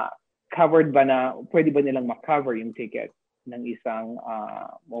covered ba na, pwede ba nilang makover yung ticket ng isang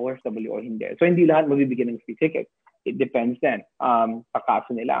OFW o hindi. So, hindi lahat mabibigyan ng free ticket. It depends then sa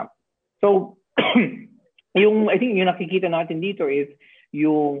kaso nila. So, I think yung nakikita natin dito is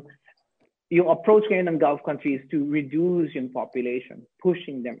yung approach ngayon ng Gulf countries to reduce yung population,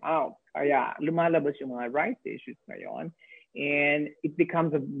 pushing them out. Kaya lumalabas yung mga rights issues ngayon. And it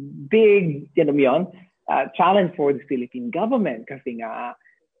becomes a big, challenge for the Philippine government kasi nga,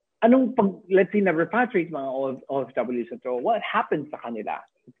 let's say na repatriate mga OFWs ito, what happens sa kanila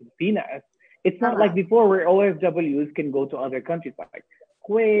sa Pilipinas? It's not like before where OFWs can go to other countries like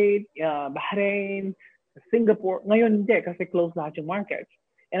Kuwait, Bahrain, Singapore. Ngayon hindi kasi close lahat yung markets.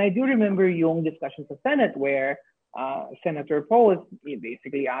 And I do remember yung discussion sa Senate where Senator Poe was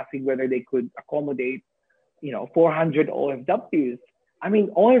basically asking whether they could accommodate 400 OFWs. I mean,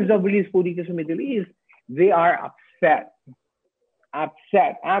 OFWs po dito sa Middle East, they are upset,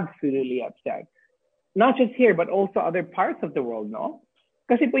 absolutely upset. Not just here, but also other parts of the world, no?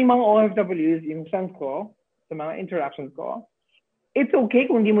 Kasi po yung mga OFWs, yung sense ko, sa mga interactions ko, it's okay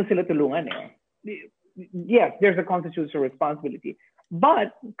kung hindi mo sila tulungan eh. Yes, there's a constitutional responsibility.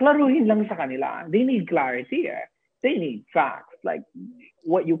 But, klaruhin lang sa kanila. They need clarity eh. They need facts, like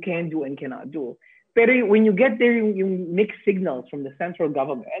what you can do and cannot do. Pero when you get there, yung mixed signals from the central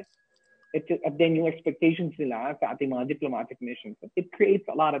government, then yung expectations nila sa ating mga diplomatic missions, it creates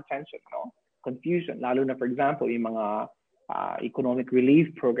a lot of tension, no? Confusion. Lalo na, for example, yung mga economic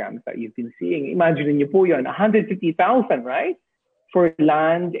relief programs that you've been seeing. Imagine niyo po yun, 150,000, right? For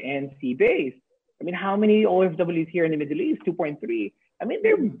land and sea base. I mean, how many OFWs here in the Middle East? 2.3. I mean,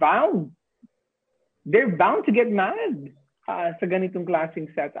 they're bound to get mad sa ganitong klaseng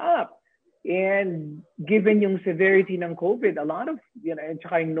setup. And given yung severity ng COVID, a lot of, and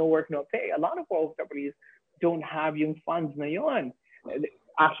tsaka yung no work, no pay, a lot of OFWs don't have yung funds na yun.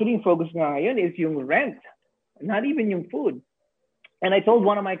 Actually, yung focus nga ngayon is yung rent, not even yung food. And I told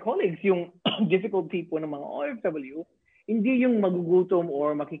one of my colleagues, yung difficulty po ng mga OFW, hindi yung magugutom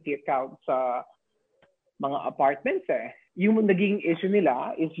or makikick out sa mga apartments eh. Yung naging issue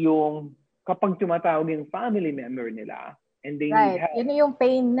nila is yung kapag tumatawag yung family member nila, and they need help. Yun yung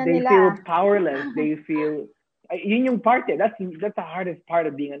pain na nila. They feel powerless. They feel, yun yung part eh. That's the hardest part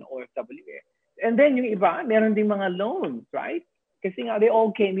of being an OFW eh. And then yung iba, meron ding mga loans, right? Kasi nga, they all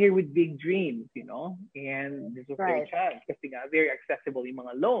came here with big dreams, and this was their chance. Kasi nga, very accessible yung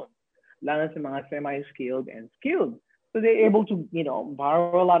mga loans, lalo sa mga semi-skilled and skilled. So they're able to,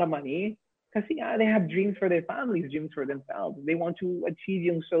 borrow a lot of money kasi nga, they have dreams for their families, dreams for themselves. They want to achieve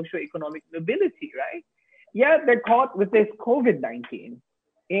yung socio-economic mobility, right? Yeah, they're caught with this COVID-19.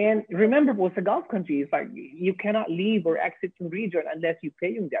 And remember po, sa Gulf countries, like, you cannot leave or exit yung region unless you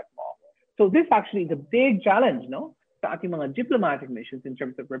pay yung debt mo. So this actually is a big challenge, no? Sa ating mga diplomatic missions in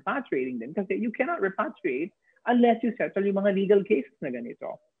terms of repatriating them kasi you cannot repatriate unless you settle yung mga legal cases na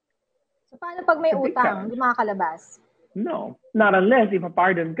ganito. So paano pag may utang, hindi makakalabas? No, not unless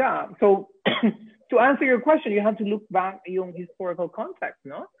ipapardon ka. So to answer your question, you have to look back yung historical context,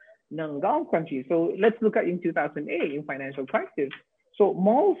 no? ng Gulf countries. So let's look at yung 2008, yung financial crisis. So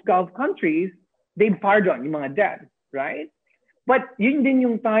most Gulf countries, they pardon yung mga debt, right? But yun din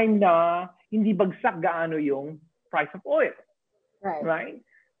yung time na hindi bagsak gaano yung price of oil, right?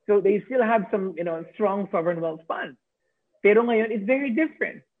 So they still have some, strong sovereign wealth funds. Pero ngayon, it's very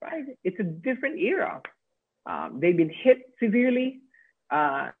different, right? It's a different era. They've been hit severely.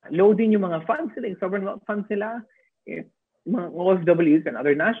 Low din yung mga funds nila, yung sovereign wealth funds nila. Mga OFWs and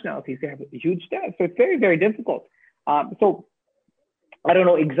other nationalities, they have huge debt. So it's very, very difficult. So I don't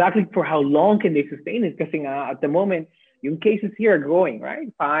know exactly for how long can they sustain it kasi nga at the moment, yung cases here are growing, right?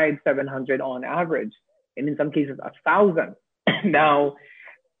 500-700 on average. And in some cases, 1,000. Now,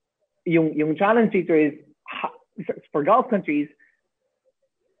 yung challenge dito is, for Gulf countries,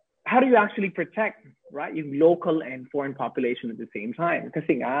 how do you actually protect, right, yung local and foreign population at the same time?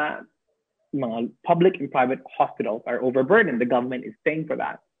 Kasi nga, mga public and private hospitals are overburdened. The government is paying for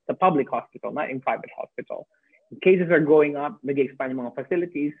that. The public hospital, not in private hospital. Cases are going up, nag-expand yung mga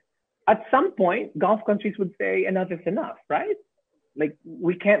facilities. At some point, Gulf countries would say enough is enough, right? Like,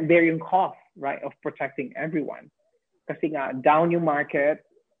 we can't bear yung cost, right, of protecting everyone. Kasi nga, down yung market,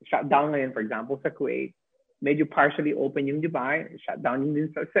 shut down ngayon, for example, sa Kuwait, medyo partially open yung Dubai, shut down yung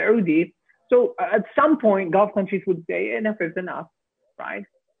din sa Saudi. So at some point, Gulf countries would say enough is enough, right?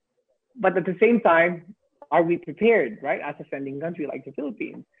 But at the same time, are we prepared, right, as a sending country like the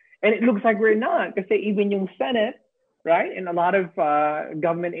Philippines? And it looks like we're not, kasi even yung Senate, right, and a lot of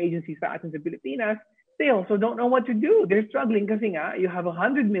government agencies sa atin sa Pilipinas, they also don't know what to do. They're struggling kasi nga, you have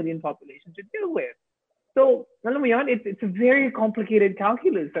 100 million population to deal with. So, alam mo yun, it's a very complicated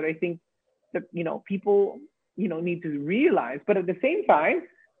calculus that I think that, people, need to realize. But at the same time,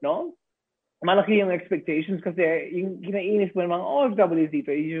 no, malaki yung expectations kasi yung kinainis mo ng mga OFWs dito,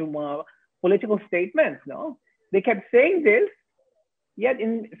 yung mga political statements, no? They kept saying this, yet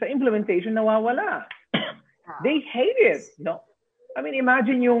sa implementation, nawawala. They hate it, no? I mean,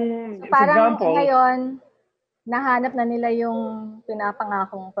 imagine yung, so, for example, ngayon, nahanap na nila yung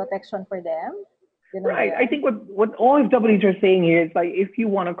pinapangakong protection for them. Right. I think what OFWs are saying here is like, if you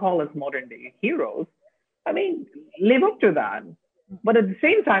want to call us modern day heroes, I mean, live up to that. But at the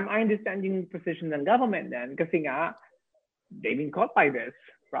same time, I understand yung position ng government then kasi nga, they've been caught by this,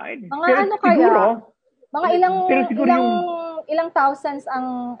 right? Mga ano kaya? Mga ilang thousands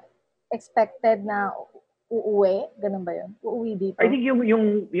ang expected na uuwi? Ganun ba yun? Uuwi dito? I think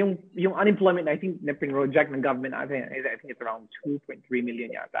yung unemployment, I think na pinroject ng government, I think it's around 2.3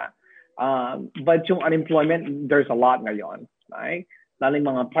 million yata. But yung unemployment, there's a lot ngayon, right? Lalo yung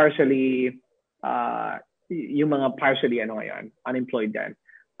mga partially unemployed din.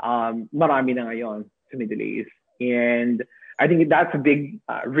 Marami na ngayon sa Middle East. And I think that's a big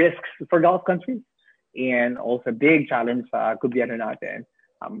risk for Gulf countries and also a big challenge sa gobyerno natin.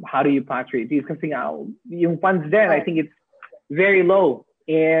 How do you patriate these? Kasi nga, yung funds then, I think it's very low.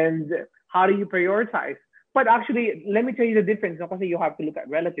 And how do you prioritize? But actually, let me tell you the difference. No? Kasi you have to look at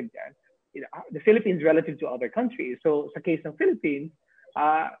relative then. The Philippines relative to other countries. So sa case ng Philippines,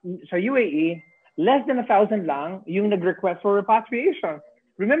 sa UAE, less than 1,000 lang yung nag-request for repatriation.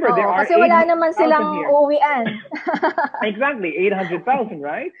 Remember, there are kasi wala naman silang uuwian. Exactly, 800,000,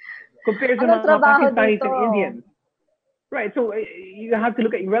 right? Compared to mga Pakistanis and Indians. Right, so you have to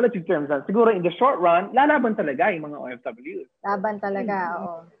look at in relative terms. Siguro in the short run, lalaban talaga yung mga OFWs. Laban talaga,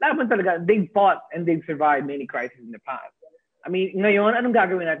 oo. Laban talaga. They've fought and they've survived many crises in the past. I mean, ngayon, anong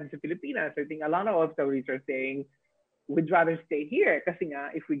gagawin natin sa Pilipinas? I think a lot of OFWs are saying, we'd rather stay here kasi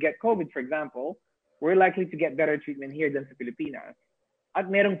nga, if we get COVID, for example, we're likely to get better treatment here than sa Pilipinas. At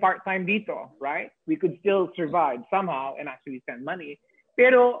merong part-time dito, right? We could still survive somehow and actually send money.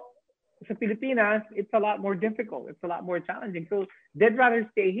 Pero sa Pilipinas, it's a lot more difficult. It's a lot more challenging. So they'd rather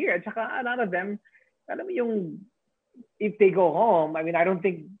stay here. At saka a lot of them, alam mo yung, if they go home, I mean, I don't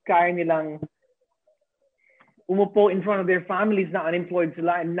think kaya nilang umupo in front of their families na unemployed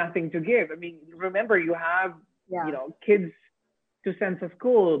sila and nothing to give. I mean, remember, you have, kids to send to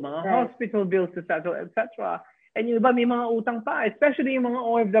school, mga hospital bills to settle, etc. And yung iba may mga utang pa, especially yung mga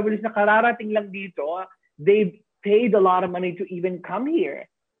OFWs na kararating lang dito, they've paid a lot of money to even come here.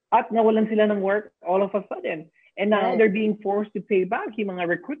 At nawalan sila ng work all of a sudden. And now they're being forced to pay back yung mga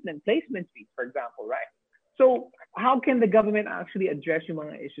recruitment, placement fees, for example, right? So how can the government actually address yung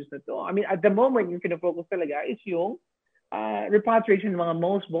mga issues na to? I mean, at the moment, yung pinafocus talaga is yung repatriation ng mga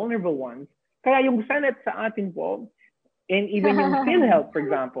most vulnerable ones. Kaya yung Senate sa atin po, and even yung PhilHealth, for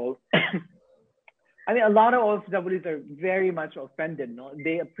example, I mean, a lot of OFWs are very much offended, no?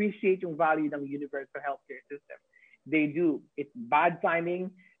 They appreciate yung value ng universal healthcare system. They do. It's bad timing.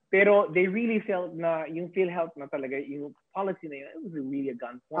 Pero they really felt na yung PhilHealth na talaga, yung policy na yun, it was really a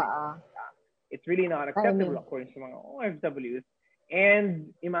gunpoint. It's really not acceptable according to mga OFWs.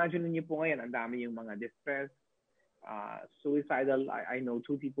 And imagine niyo po ngayon, ang dami yung mga distress, suicidal. I know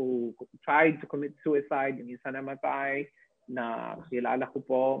 2 people who tried to commit suicide, yung isa namatay, na kilala ko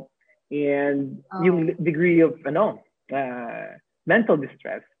po. And yung degree of mental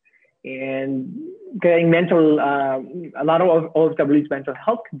distress. And kaya mental, a lot of OFWs' mental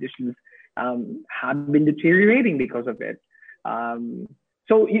health conditions have been deteriorating because of it.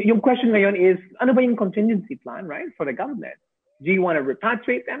 So yung question ngayon is, ano ba yung contingency plan, right, for the government? Do you want to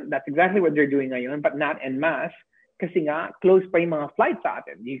repatriate them? That's exactly what they're doing ngayon, but not en masse. Kasi nga, close pa yung mga flights sa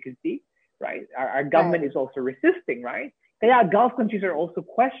atin. You can see, right? Our government is also resisting, right? Kaya Gulf countries are also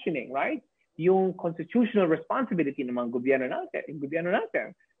questioning, right, yung constitutional responsibility ng mga gobyerno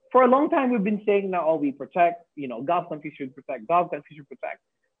natin. For a long time, we've been saying na, we protect, Gulf countries should protect, Gulf countries should protect.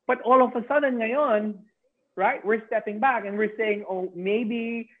 But all of a sudden ngayon, right, we're stepping back and we're saying,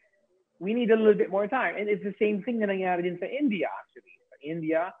 maybe we need a little bit more time. And it's the same thing na nangyari din sa India, actually. Sa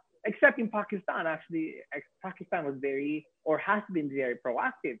India, except in Pakistan, actually, Pakistan was has been very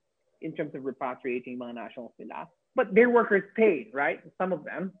proactive in terms of repatriating mga nationals nila. But their workers paid, right? Some of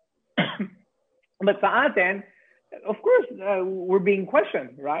them. But sa atin, of course, we're being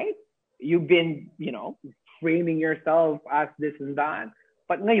questioned, right? You've been, framing yourself as this and that.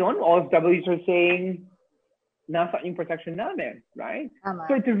 But ngayon, OFWs are saying, nasa yung protection namin, right?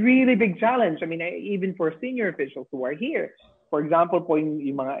 So it's a really big challenge. I mean, even for senior officials who are here. For example, po yung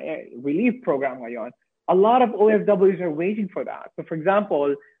mga relief program ngayon, a lot of OFWs are waiting for that. So for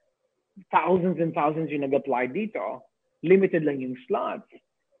example, thousands and thousands yung nag-apply dito. Limited lang yung slots.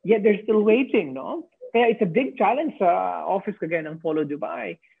 Yet they're still waiting, no? Kaya it's a big challenge sa office kagaya ng Polo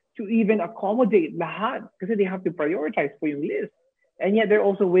Dubai to even accommodate lahat kasi they have to prioritize po yung list. And yet they're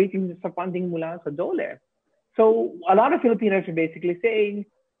also waiting sa funding mula sa DOLE. So a lot of Filipinos are basically saying,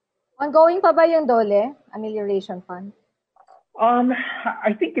 ongoing pa ba yung DOLE Amelioration Fund?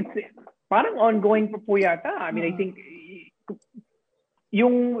 I think it's parang ongoing pa po yata. I mean, I think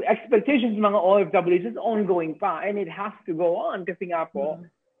yung expectations ng mga OFWs is ongoing pa and it has to go on kasi nga po,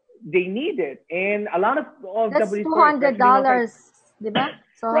 they need it. And a lot of OFWs... That's $200, di ba?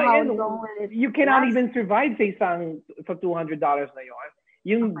 So right, how long will it you cannot last? even survive sa $200 na yun.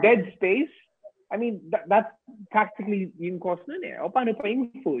 Yung bed space, I mean, that's practically yung cost nun eh. O paano pa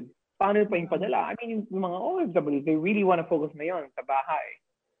yung food? Paano pa yung padala? I mean, yung mga OFWs, they really want to focus ngayon sa bahay.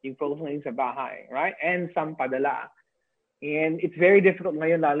 Yung focus ngayon sa bahay, right? And some padala. And it's very difficult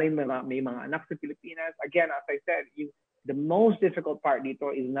ngayon, lalo yung may mga anak sa Pilipinas. Again, as I said, the most difficult part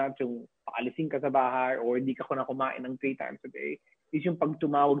dito is not yung paalisin ka sa bahay or hindi ka na kumain ng 3 times a day. It's yung pag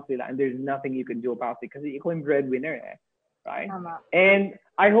tumawag sila and there's nothing you can do about it kasi ikaw yung breadwinner eh. Right? And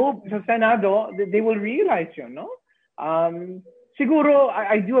I hope sa Senado, they will realize yun, no? Siguro,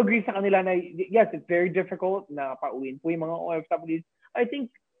 I do agree sa kanila na, yes, it's very difficult na pauwiin po yung mga OFWs. I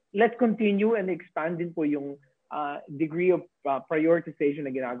think, let's continue and expand din po yung degree of prioritization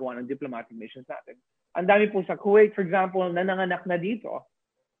na ginagawa ng diplomatic missions natin. Ang dami po sa Kuwait, for example, nananganak na dito.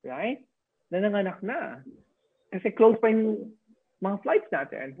 Right? Nananganak na. Kasi close pa yung mga flights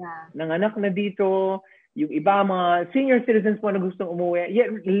natin. Yeah. Nanganak na dito. Yung iba, mga senior citizens po na gustong umuwi.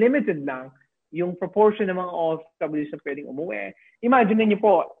 Yet, limited lang yung proportion ng mga OFWs na pwedeng umuwi. Imagine niyo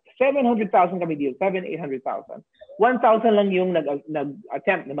po, 700,000 kami dito, 800,000. 1,000 lang yung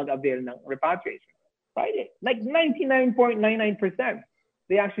nag-attempt na mag-avail ng repatriation. Right? Like 99.99%.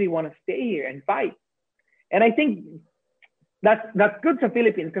 They actually want to stay here and fight. And I think that's good sa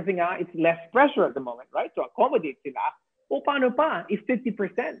Philippines kasi nga it's less pressure at the moment, right? To accommodate sila. O paano pa? If 50%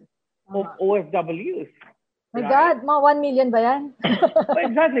 of OFWs. My God, mga 1 million ba yan?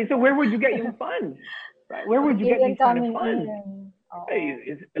 Exactly. So where would you get yung funds? Right? Where would you get these kind of funds?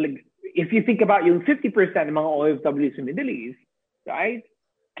 If you think about yung 50% ng mga OFWs in the Middle East, right?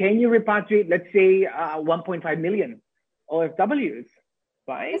 Can you repatriate, let's say, 1.5 million OFWs?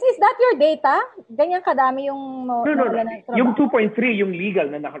 Right? Is that your data? Ganyan kadami yung... No. Yung 2.3 yung legal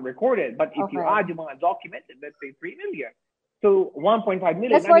na naka-recorded. But if you add yung mga documented, let's say 3 million. So 1.5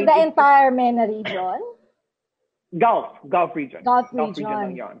 million. That's for the entire MENA region? Gulf region. Gulf region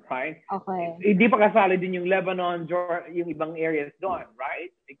lang yun, right? Okay. Hindi pa kasali din yung Lebanon, Jordan, yung ibang areas doon,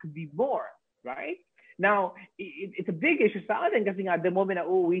 right? It could be more, right? Now, it's a big issue sa atin kasi nga the moment na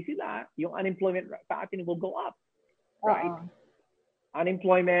uuwi sila, yung unemployment sa atin will go up, right?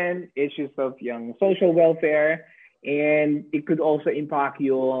 Unemployment, issues of yung social welfare, and it could also impact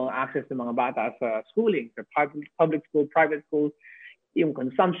yung access ng mga bata sa schooling, sa public school, private schools. yung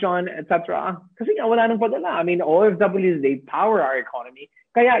consumption, etc. Kasi nga, wala nang padala. I mean, OFWs, they power our economy.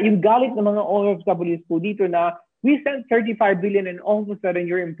 Kaya yung galit ng mga OFWs po dito na we sent 35 billion and all of a sudden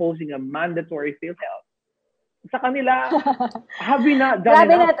you're imposing a mandatory PhilHealth. Sa kanila, have we not done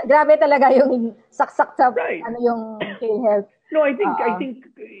enough? Grabe talaga yung saksak sa Right. yung PhilHealth. No, I think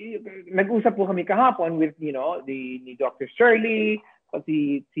nag-usap po kami kahapon with, ni Dr. Shirley,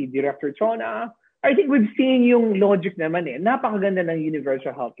 si Director Chona. I think we've seen yung logic naman Napakaganda ng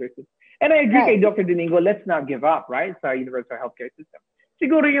universal healthcare system. And I agree kay Dr. Domingo, let's not give up, right, sa universal healthcare system.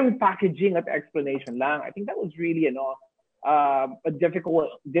 Siguro yung packaging at explanation lang. I think that was really, a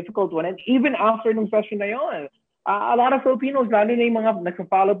difficult one. And even after nung session na yon, a lot of Filipinos, lalo na yung mga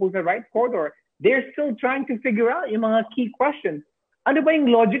nagpa-follow po sa Right Corridor, they're still trying to figure out yung mga key questions. Ano ba yung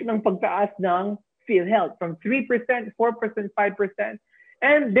logic ng pagtaas ng PhilHealth from 3%, 4%, 5%?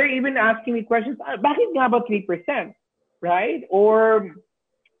 And they're even asking me questions, bakit nga ba 3%? Right? Or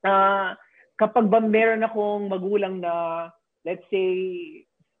kapag ba meron akong magulang na, let's say,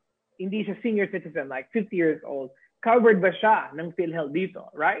 hindi siya senior citizen, like 50 years old, covered ba siya ng PhilHealth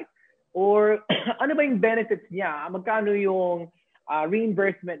dito? Right? Or ano ba yung benefits niya? Magkano yung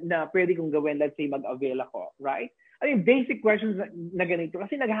reimbursement na pwede kong gawin, let's say, mag-avail ako? Right? I mean, basic questions na ganito.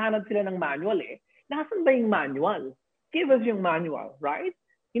 Kasi naghahanap sila ng manual Nasaan ba yung manual? Give us yung manual, right?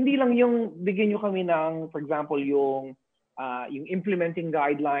 Hindi lang yung bigyan nyo kami ng, for example, yung implementing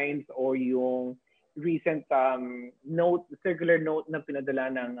guidelines or yung recent circular note na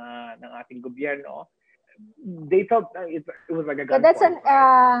pinadala ng ating gobyerno. They felt it was like a gun. So that's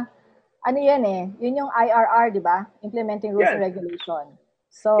ano yan yun yung IRR, di ba? Implementing Rules and Regulation.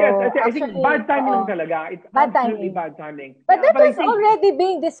 So yes, I think bad timing talaga. It's absolutely bad timing. But that was already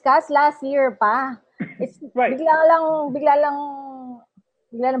being discussed last year pa. It's right. Bigla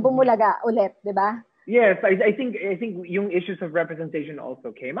lang bumulaga ulit, di ba? Yes, I think yung issues of representation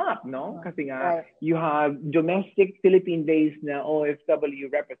also came up, no? Kasi nga, you have domestic Philippine-based na OFW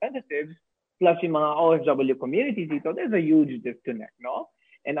representatives plus yung mga OFW communities dito. There's a huge disconnect, no?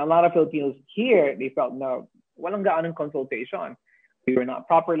 And a lot of Filipinos here, they felt na walang gaanong consultation. We were not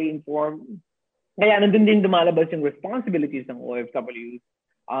properly informed. Kaya nandun din lumalabas yung responsibilities ng OFWs,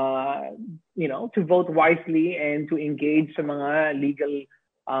 to vote wisely and to engage sa mga legal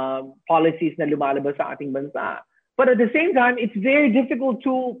policies na lumalabas sa ating bansa. But at the same time, it's very difficult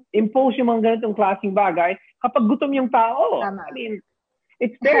to impose yung mga ganitong klaseng bagay kapag gutom yung tao. Tama. I mean,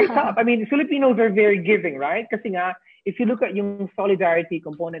 it's very tough. I mean, Filipinos are very giving, right? Kasi nga, if you look at yung solidarity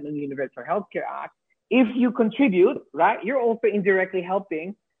component ng Universal Healthcare Act, if you contribute, right, you're also indirectly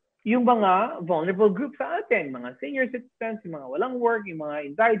helping yung mga vulnerable groups sa atin, mga senior citizens, yung mga walang work, yung mga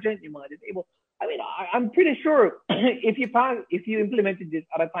indigent, yung mga disabled. I mean, I'm pretty sure if you implemented this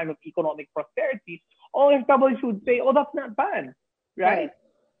at a time of economic prosperity, OFWs would say, oh, that's not bad, right?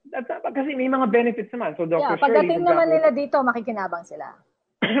 That's not bad kasi may mga benefits naman. So Dr. Shirley, pagdating naman nila dito, makikinabang sila.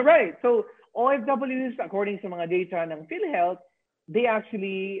 Right. So OFWs, according sa mga data ng PhilHealth, they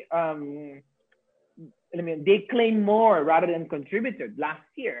actually they claim more rather than contributed last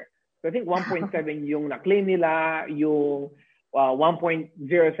year. So I think 1.7 yung na-claim nila, yung 1.07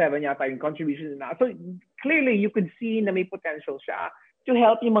 yata yung contribution na. So clearly, you could see na may potential siya to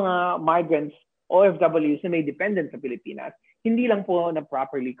help yung mga migrants, OFWs na may dependent sa Pilipinas, hindi lang po na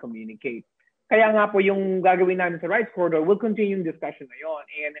properly communicate. Kaya nga po yung gagawin namin sa Right Corridor, we'll continue yung discussion na yon.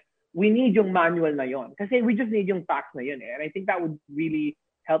 And we need yung manual na yon. Kasi we just need yung facts na yon. And I think that would really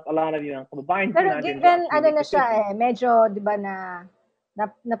help a lot of yung kababayan natin. Pero given, na siya medyo, di ba,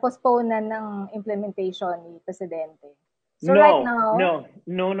 na-postpone na ng implementation ni Presidente. So right now... No.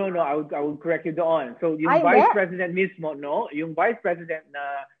 I would correct you doon. So yung Vice President mismo, yung Vice President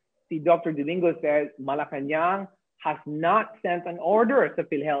na si Dr. Domingo said, Malacanang has not sent an order sa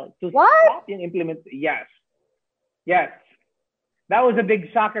PhilHealth to stop yung implement. Yes. That was a big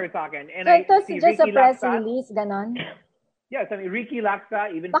shocker sa akin. And so it was just a press release, ganon? Yes, I mean, Ricky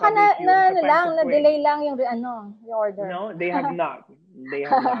Laksa even baka na-delay lang yung order. No, they have not.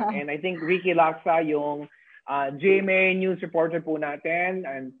 And I think Ricky Laksa, yung GMA news reporter po natin,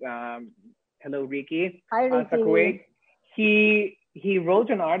 and hello Ricky. Hi Ricky. Sa Kuwait, he wrote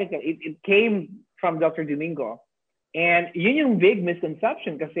an article. It came from Dr. Domingo. And yun yung big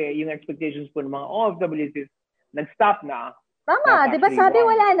misconception kasi yung expectations po ng mga OFWs is nag-stop na. Tama, di ba sabi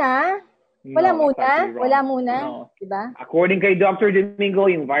wala na? Wala muna, no. Diba? According kay Dr. Domingo,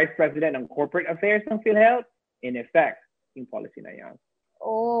 yung Vice President ng Corporate Affairs ng PhilHealth, in effect, yung policy na yan.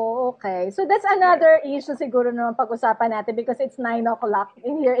 Oh, okay. So that's another issue siguro naman pag-usapan natin because it's 9 o'clock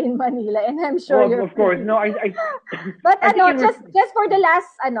here in Manila and I'm sure you're... Of course, no, But just for the last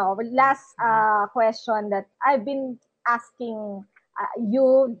question that I've been asking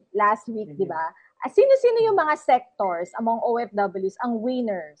you last week, di ba? Sino-sino yung mga sectors among OFWs ang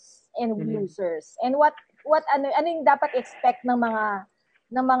winners and losers? And what ano yung dapat expect ng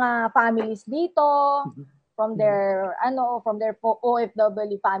mga families dito from their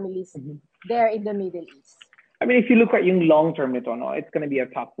OFW families there in the Middle East? I mean, if you look at yung long-term nito, no, it's going to be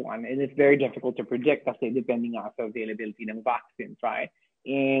a tough one. And it's very difficult to predict kasi depending nga sa availability ng vaccines, right?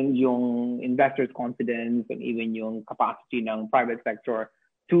 And yung investors' confidence and even yung capacity ng private sector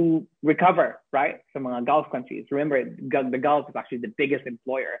to recover, right? Sa mga Gulf countries. Remember, the Gulf is actually the biggest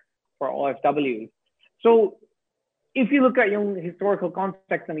employer for OFWs. So if you look at yung historical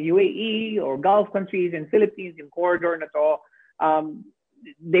context ng UAE or Gulf countries and Philippines, yung corridor na to,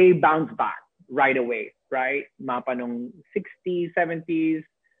 they bounce back right away, right? Mapa nung 60s, 70s,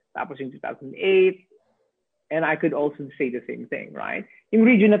 tapos yung 2008. And I could also say the same thing, right? In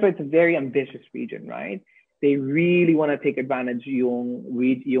region na to, it's a very ambitious region, right? They really want to take advantage yung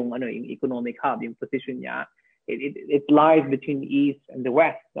economic hub, yung position niya. It lies between the East and the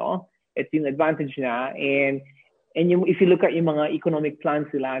West, no? It's yung advantage niya. And yung, if you look at yung mga economic plans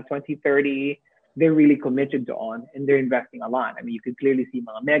nila, 2030, they're really committed on and they're investing a lot. I mean, you could clearly see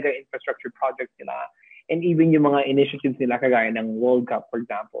mga mega infrastructure projects nila and even yung mga initiatives nila kagaya ng World Cup, for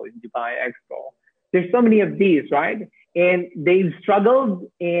example, in Dubai Expo. There's so many of these, right? And they've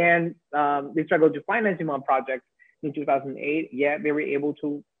struggled and they struggled to finance yung mga projects in 2008, yet they were able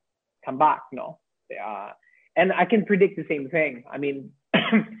to come back, no? And I can predict the same thing. I mean,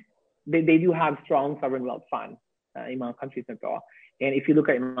 they do have strong sovereign wealth funds in mga countries na to. And if you look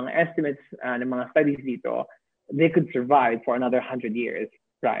at mga estimates ng mga studies dito, they could survive for another 100 years,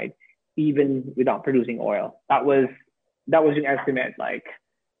 right? Even without producing oil. That was an estimate like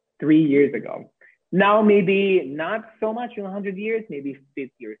 3 years ago. Now, maybe not so much in 100 years, maybe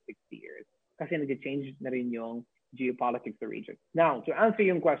 50 or 60 years. Kasi nag-change na rin yung geopolitics of the region. Now, to answer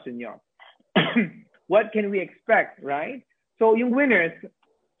yung question nyo, what can we expect, right? So, yung winners,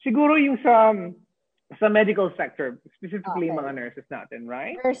 siguro yung sa medical sector, specifically yung mga nurses natin,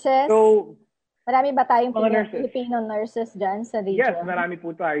 right? Nurses? So, marami ba tayong nurses. Filipino nurses dyan sa region? Yes, marami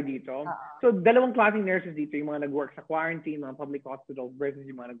po tayo dito. So, dalawang klaseng nurses dito, yung mga nag-work sa quarantine, mga public hospitals versus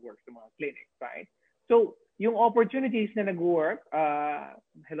yung mga nag-work sa mga clinics, right? So, yung opportunities na nag-work,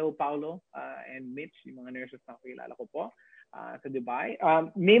 hello Paulo and Mitch, yung mga nurses na kilala ko po sa Dubai.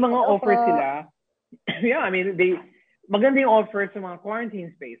 May mga offers sila. Yeah, I mean, maganda yung offers sa mga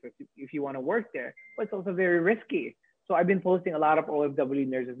quarantine spaces if you want to work there, but it's also very risky. So, I've been posting a lot of OFW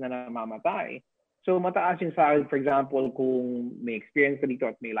nurses na namamatay. So, mataas yung sahod, for example, kung may experience ka dito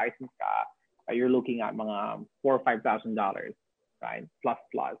at may license ka, you're looking at mga $4,000 or $5,000, right?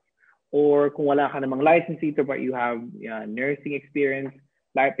 Plus. Or kung wala ka namang license dito but you have nursing experience,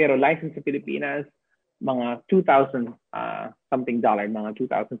 pero license sa Pilipinas, mga $2,000 something, mga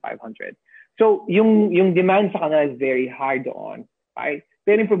 2,500. So, yung demand sa kanila is very high doon, right?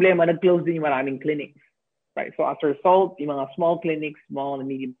 Pero yung problema, nag-close din yung maraming clinics, right? So, as a result, yung mga small clinics, small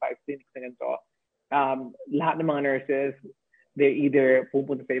and medium-sized clinics na ganito, lahat ng mga nurses, they're either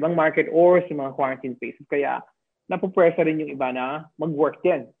pupunta sa ibang market or sa mga quarantine spaces. Kaya, napupwersa rin yung iba na mag-work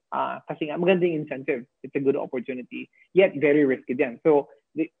din. Kasi nga, magandang incentive. It's a good opportunity, yet very risky din. So,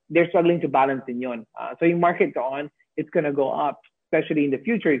 they're struggling to balance din yun. So, yung market doon, it's gonna go up, especially in the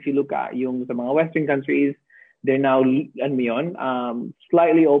future. If you look at yung sa mga Western countries, they're now,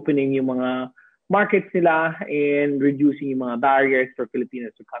 slightly opening yung mga markets nila and reducing yung mga barriers for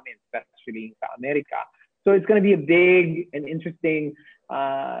Filipinos to come in, especially sa America. So, it's gonna be a big and interesting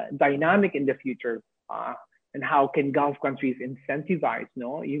dynamic in the future. And how can Gulf countries incentivize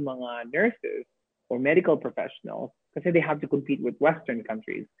yung mga nurses or medical professionals kasi they have to compete with Western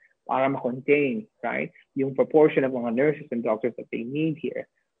countries para ma-contain, right, yung proportion of mga nurses and doctors that they need here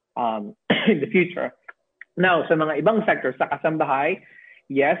in the future. Now, sa mga ibang sectors, sa kasambahay,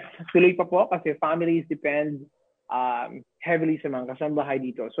 yes, tuloy pa po kasi families depend heavily sa mga kasambahay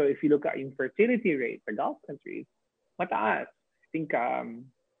dito. So if you look at yung fertility rate sa Gulf countries, mataas. I think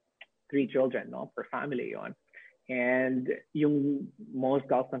 3 children per family yon. And yung most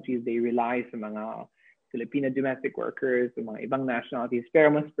Gulf countries, they rely sa mga Filipino domestic workers, sa mga ibang nationalities,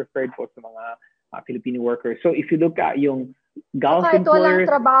 pero mas preferred po sa mga Filipino workers. So if you look at yung Gulf kahit employers... walang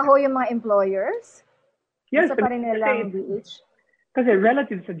trabaho yung mga employers? Yes. Sa pa rin nilang DH? Kasi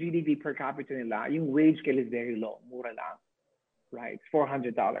relative sa GDP per capita nila, yung wage scale is very low, mura lang. Right? It's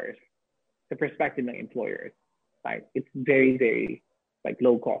 $400. The perspective ng employers. Right? It's very, very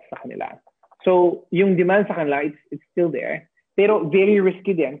low cost sa kanila. So, yung demand sa kanila, it's still there. Pero very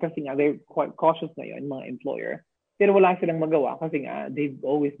risky din kasi nga they're quite cautious na yun, mga employer. Pero wala silang magawa kasi nga they've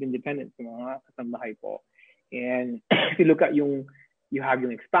always been dependent sa mga kasambahay po. And if you look at yung You have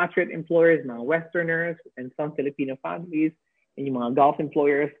yung expatriate employers, mga Westerners, and some Filipino families. And yung mga Gulf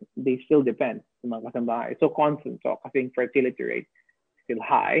employers, they still depend sa mga kasambahay. So constant. So kasi yung fertility rate is still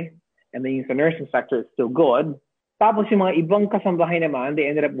high. And then yung sa nursing sector is still good. Tapos yung mga ibang kasambahay naman, they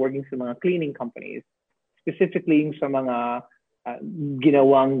ended up working sa mga cleaning companies. Specifically yung sa mga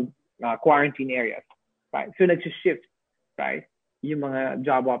ginawang quarantine areas. Right? So nag-shift, right? Yung mga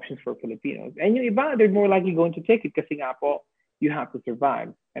job options for Filipinos. And yung iba, they're more likely going to take it kasi nga po, you have to survive.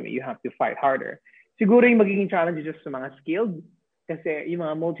 I mean, you have to fight harder. Siguro yung magiging challenge just sa mga skilled kasi yung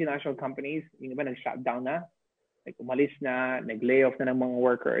mga multinational companies, yung iba nag-shutdown na, like umalis na, nag-layoff na ng mga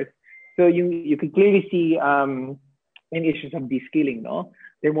workers. So you can clearly see in issues of de-skilling, no?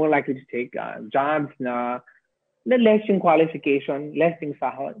 They're more likely to take jobs na less yung qualification, less yung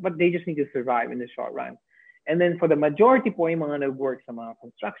sahod, but they just need to survive in the short run. And then for the majority po, yung mga nag-work sa mga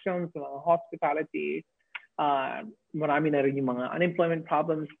construction, sa mga hospitality, marami na rin yung mga unemployment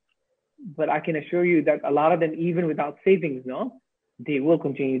problems. But I can assure you that a lot of them, even without savings, no, they will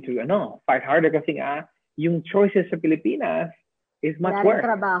continue to fight harder kasi nga, yung choices sa Pilipinas is much worse.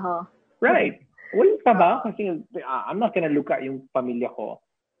 Trabaho. Right. Walang trabaho kasi I'm not gonna look at yung pamilya ko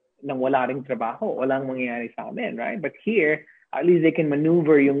nang wala ring trabaho. Walang mangyayari sa amin, right? But here, at least they can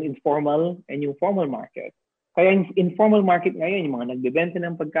maneuver yung informal and yung formal market. Kaya yung informal market ngayon, yung mga nagbebenta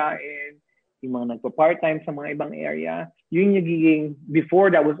ng pagkain, yung mga nagpa-part-time sa mga ibang area, yun yung nagiging, before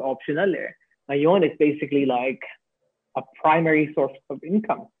that was optional eh. Ngayon, it's basically like a primary source of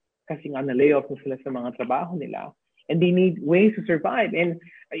income. Kasi nga na-layoff na sila sa mga trabaho nila. And they need ways to survive. And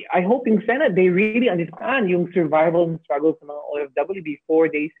I hope in Senate, they really understand yung survival and struggle sa mga OFW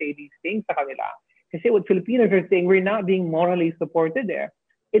before they say these things sa kanila. Kasi what Filipinos are saying, we're not being morally supported there.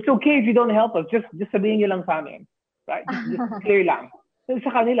 It's okay if you don't help us. Just sabihin nyo lang sa amin. Right? Just clear lang.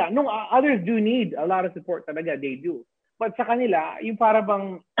 Sa kanila, no, others do need a lot of support talaga, they do. But sa kanila, yung para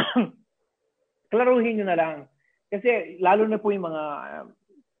bang klaruhin nyo na lang. Kasi lalo na po yung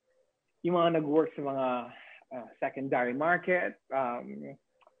mga nag-work sa mga secondary market,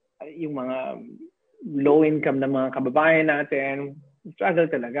 yung mga low income na mga kababayan natin, struggle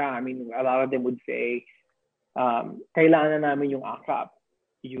talaga. I mean, a lot of them would say, kailangan na namin yung AKAP,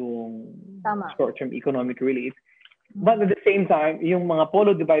 yung short-term economic relief. But at the same time, yung mga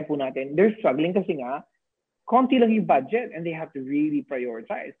polo divide po natin, they're struggling kasi nga, konti lang yung budget and they have to really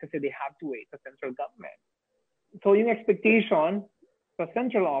prioritize kasi they have to wait sa central government. So yung expectation sa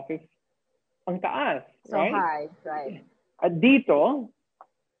central office, ang taas, so right? High, right. At dito,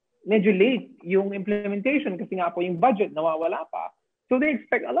 medyo late yung implementation kasi nga po yung budget nawawala pa. So they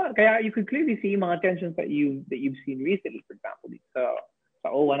expect a lot. Kaya you could clearly see mga tensions that you've seen recently, for example, dito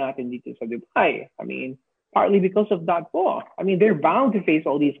sa OWA natin dito sa Dubai. I mean, partly because of that po. I mean, they're bound to face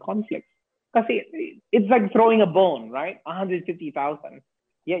all these conflicts. Kasi it's like throwing a bone, right? 150,000.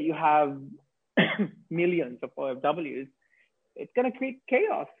 Yet you have millions of OFWs. It's going to create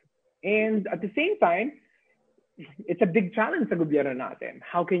chaos. And at the same time, it's a big challenge sa gobyerno natin.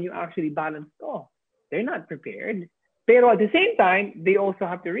 How can you actually balance to? They're not prepared. Pero at the same time, they also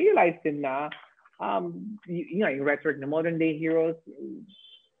have to realize din na yung rhetoric na modern day heroes,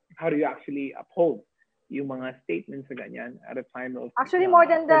 how do you actually uphold yung mga statements sa ganyan at a time of actually more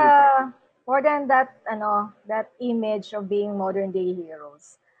than that that image of being modern day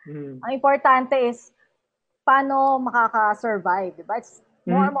heroes. Ang importante is paano makaka-survive, diba? It's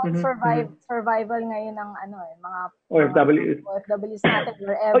more about survival ngayon ng mga OFWs natin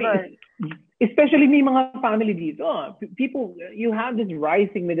wherever. Especially may mga family dito. People, you have this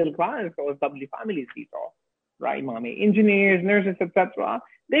rising middle class OFW families dito. Right? Mga may engineers, nurses, etc.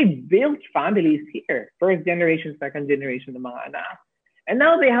 They built families here. First generation, second generation ng mga anak. And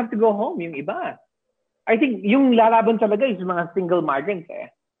now they have to go home, yung iba. I think yung lalaban talaga is mga single migrants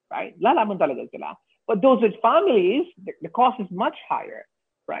eh. Right? Lalaban talaga sila. But those with families, the cost is much higher.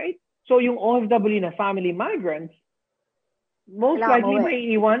 Right? So yung OFW na family migrants, most likely may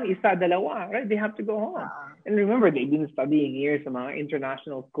iwan isa, dalawa. Right? They have to go home. And remember, they've been studying here sa mga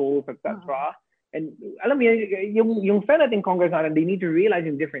international schools, etc. And alam mo, yung Senate and Congress natin, they need to realize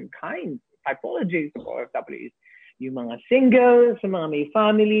in different kinds, typologies of OFWs. Yung mga single, sa mga may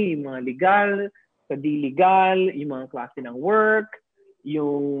family, yung mga legal, sa di-legal, yung mga klase ng work,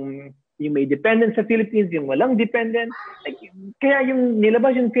 yung may dependent sa Philippines, yung walang dependent. Like, kaya yung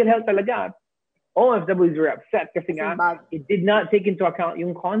nilabas yung PhilHealth talaga, OFWs were upset kasi nga, it did not take into account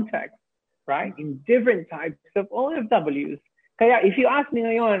yung context, right? In different types of OFWs. Kaya if you ask me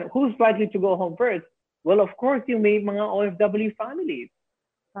ngayon, who's likely to go home first? Well, of course, yung may mga OFW families.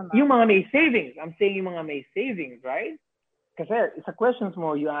 Yung mga may savings. I'm saying yung mga may savings, right? kasi sa questions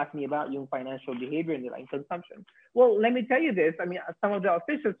mo, you asked me about yung financial behavior nila in consumption. Well, let me tell you this. I mean, some of the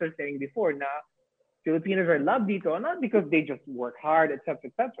officials are saying before na Filipinos are loved dito, not because they just work hard,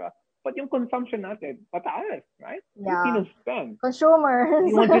 etc., etc., but yung consumption natin, pataas, right? Yeah. Filipinos spend. Consumers.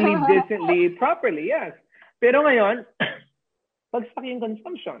 You want to live decently, properly, yes. Pero ngayon, bagsak yung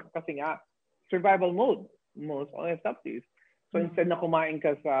consumption kasi nga, survival mode, most OFWs. So instead na kumain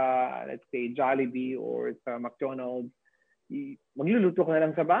ka sa, let's say, Jollibee or sa McDonald's, magluluto ka na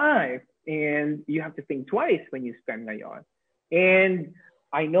lang sa bahay. And you have to think twice when you spend ngayon. And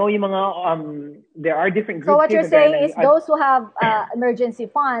I know yung mga, there are different groups. So what you're saying is those who have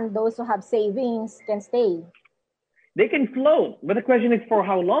emergency fund, those who have savings can stay. They can float. But the question is for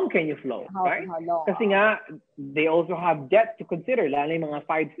how long can you float, right? How long? Kasi nga, they also have debt to consider. Lalo yung mga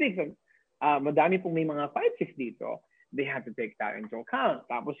 5-6. Madami pong may mga 5-6 dito. They have to take that into account.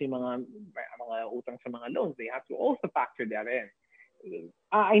 Tapos yung mga utang sa mga loans, they have to also factor that in.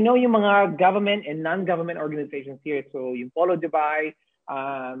 I know yung mga government and non-government organizations here. So yung Polo Dubai,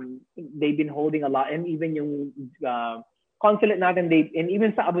 they've been holding a lot. And even yung consulate natin, and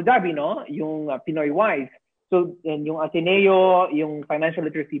even sa Abu Dhabi, no? Yung Pinoy Wise. So and yung Ateneo, yung financial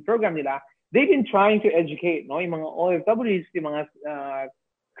literacy program nila, they've been trying to educate, no? Yung mga OFWs, yung mga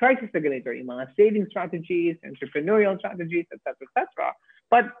crisis regulator, yung mga saving strategies, entrepreneurial strategies, etc., etc.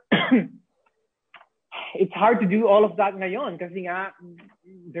 But it's hard to do all of that ngayon kasi nga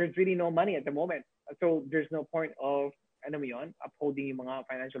there's really no money at the moment. So there's no point of upholding yung mga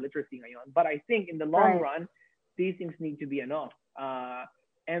financial literacy ngayon. But I think in the long run, these things need to be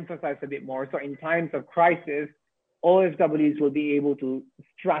emphasized a bit more. So in times of crisis, OFWs will be able to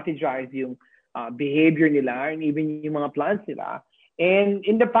strategize yung behavior nila and even yung mga plans nila. And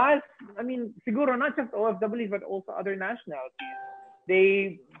in the past, I mean, siguro not just OFWs, but also other nationalities,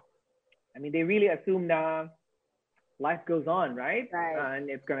 they really assume na life goes on, right? And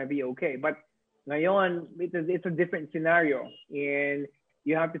it's going to be okay. But ngayon, it's a different scenario. And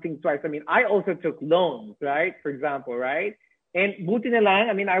you have to think twice. I mean, I also took loans, right? For example, right? And buti na lang,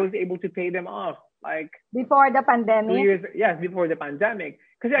 I mean, I was able to pay them off. Like before the pandemic? 2 years, yes, before the pandemic.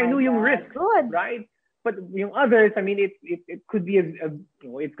 Because I knew yung risk, right? But yung others, I mean, it could be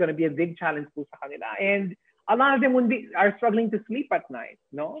it's going to be a big challenge po sa kanila. And a lot of them are struggling to sleep at night,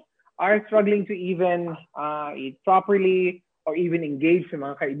 no? Are struggling to even eat properly or even engage sa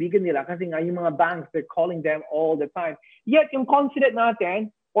mga kaibigan nila kasi nga yung mga banks, they're calling them all the time. Yet yung consulate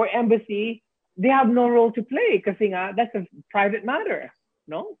natin or embassy, they have no role to play kasi nga that's a private matter,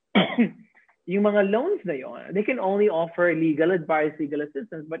 no? Yung mga loans na yon, they can only offer legal advice, legal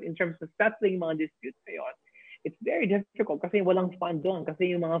assistance, but in terms of settling mga disputes na yon, it's very difficult kasi walang fund doon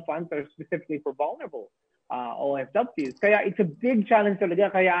kasi yung mga funds are specifically for vulnerable OFWs. Kaya it's a big challenge talaga.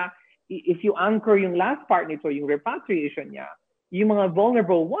 Kaya if you anchor yung last part nito, yung repatriation niya, yung mga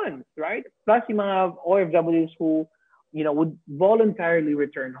vulnerable ones, right? Plus yung mga OFWs who, would voluntarily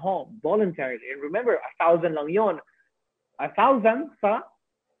return home, voluntarily. And remember, 1,000 lang yon. 1,000 sa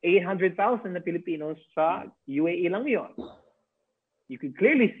 800,000 na Filipinos sa UAE lang yon. You can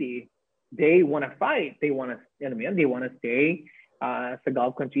clearly see they want to fight. They want to, they want to stay sa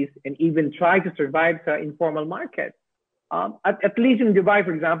Gulf countries and even try to survive sa informal market. At least in Dubai,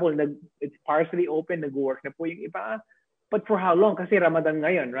 for example, it's partially open, nag-work na po yung iba. But for how long? Kasi Ramadan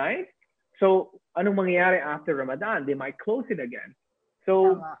ngayon, right? So, anong mangyayari after Ramadan? They might close it again.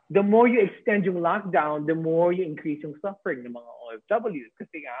 So, the more you extend yung lockdown, the more you increase yung suffering ng mga OFWs.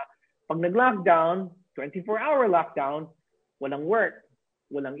 Kasi nga, pag nag-lockdown, 24-hour lockdown, walang work,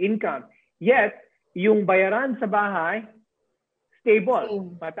 walang income. Yet, yung bayaran sa bahay,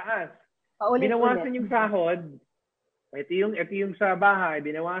 stable, mataas. Binawasan yung sahod, ito yung sa bahay,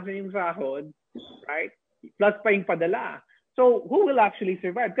 binawasan yung sahod, right? Plus pa yung padala. So, who will actually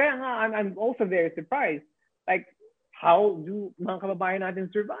survive? Kaya nga, I'm also very surprised. Like, how do mga kababayan natin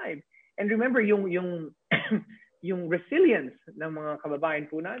survive? And remember, yung resilience ng mga kababayan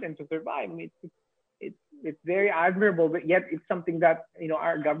po natin to survive. It's very admirable, but yet it's something that,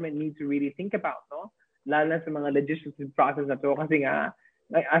 our government needs to really think about, no? Lalo na sa mga legislative process na to. Kasi nga,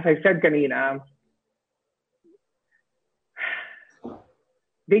 as I said kanina,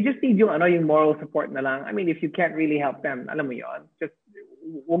 they just need yung moral support na lang. I mean, if you can't really help them, alam mo yon, just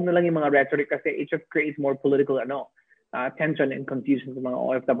wag na lang yung mga rhetoric kasi it just creates more political tension and confusion sa mga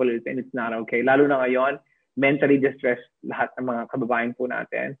OFWs, and it's not okay. Lalo na ngayon, mentally distressed lahat ng mga kababayan po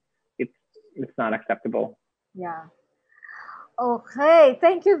natin. It's not acceptable. Yeah. Okay.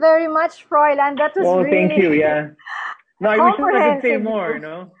 Thank you very much, Froilan. That was really... thank you, yeah. No, I wish I could say more,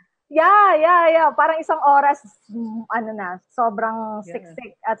 no? Yeah. Parang isang oras, sobrang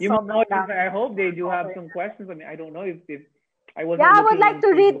siksik at sobrang... I hope they do have some questions. I mean, I don't know if I wasn't Yeah, I would looking like to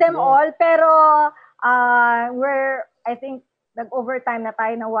into read them no. all, pero I think, nag-overtime na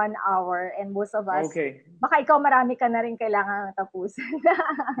tayo na 1 hour and most of us, Okay. baka ikaw marami ka na rin kailangan tapusin.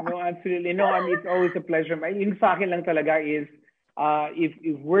 No, absolutely. No, I mean, it's always a pleasure. Yung sa akin lang talaga is, if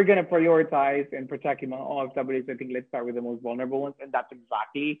we're gonna prioritize and protect yung mga OFWs, I think let's start with the most vulnerable ones, and that's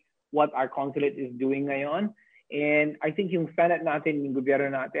exactly what our consulate is doing ngayon. And I think yung Senate natin, yung gobyerno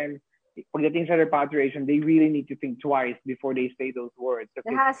natin, pagdating sa repatriation, they really need to think twice before they say those words.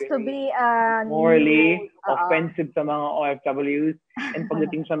 There has to be morally offensive sa mga OFWs. And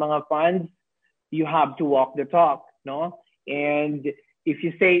pagdating sa mga funds, you have to walk the talk, no? And if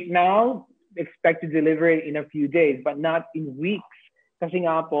you say it now, expect to deliver it in a few days, but not in weeks. Kasi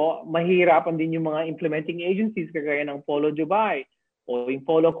nga po, mahirapan din yung mga implementing agencies kagaya ng Polo Dubai, o yung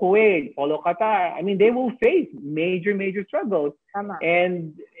Polo Kuwait, Polo Qatar. I mean, they will face major struggles. Tama.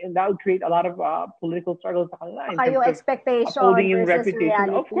 And that would create a lot of political struggles sa kanila. Baka yung expectation upholding yung versus reputation.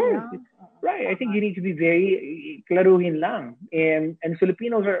 reality. Of course. No? Right. I think you need to be very klaruhin lang. And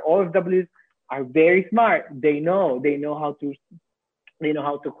Filipinos OFWs are very smart. They know how to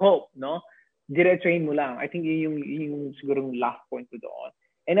cope, no? Diretsuhin mo lang. I think yung sigurong last point ko doon.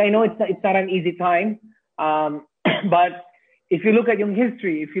 And I know it's not an easy time, but if you look at yung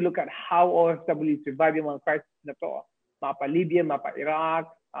history, if you look at how OFW survived yung mga crisis na to, mapa Libya, mapa Iraq,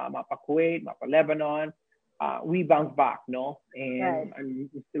 mapa Kuwait, mapa Lebanon, we bounce back, no? And I'm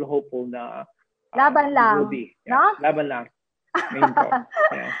still hopeful na laban lang, no? Laban lang. Ngayon po.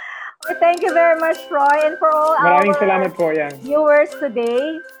 Yeah. Well, thank you very much, Troy, and for all Maraming our salamat po, yan. viewers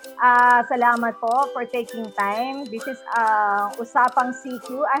today. Salamat po for taking time. This is Usapang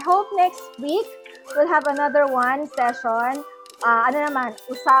CQ. I hope next week we'll have another one session.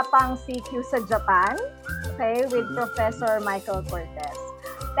 Usapang CQ sa Japan, okay, with Professor Michael Cortez.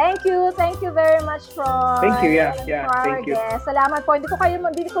 Thank you very much, Troy. Thank you, yeah, thank you. Guests. Salamat po.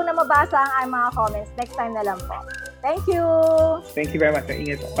 Hindi ko na mabasa ang mga comments. Next time na lang po. Thank you. Thank you very much.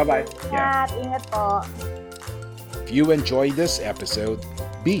 Ingat po. Bye-bye. Yeah. Ingat po. If you enjoyed this episode,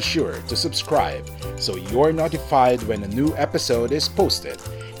 be sure to subscribe so you're notified when a new episode is posted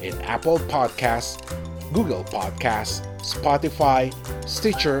in Apple Podcasts, Google Podcasts, Spotify,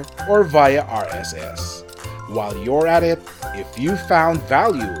 Stitcher, or via RSS. While you're at it, if you found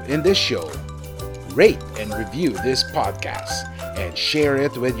value in this show, rate and review this podcast and share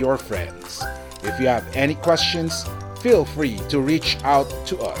it with your friends. If you have any questions, feel free to reach out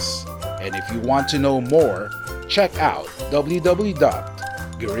to us. And if you want to know more, check out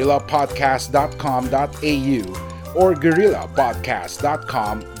www.guerrillapodcast.com.au or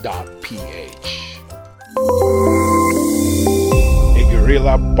guerrillapodcast.com.ph. A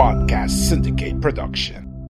Guerrilla Podcast Syndicate production.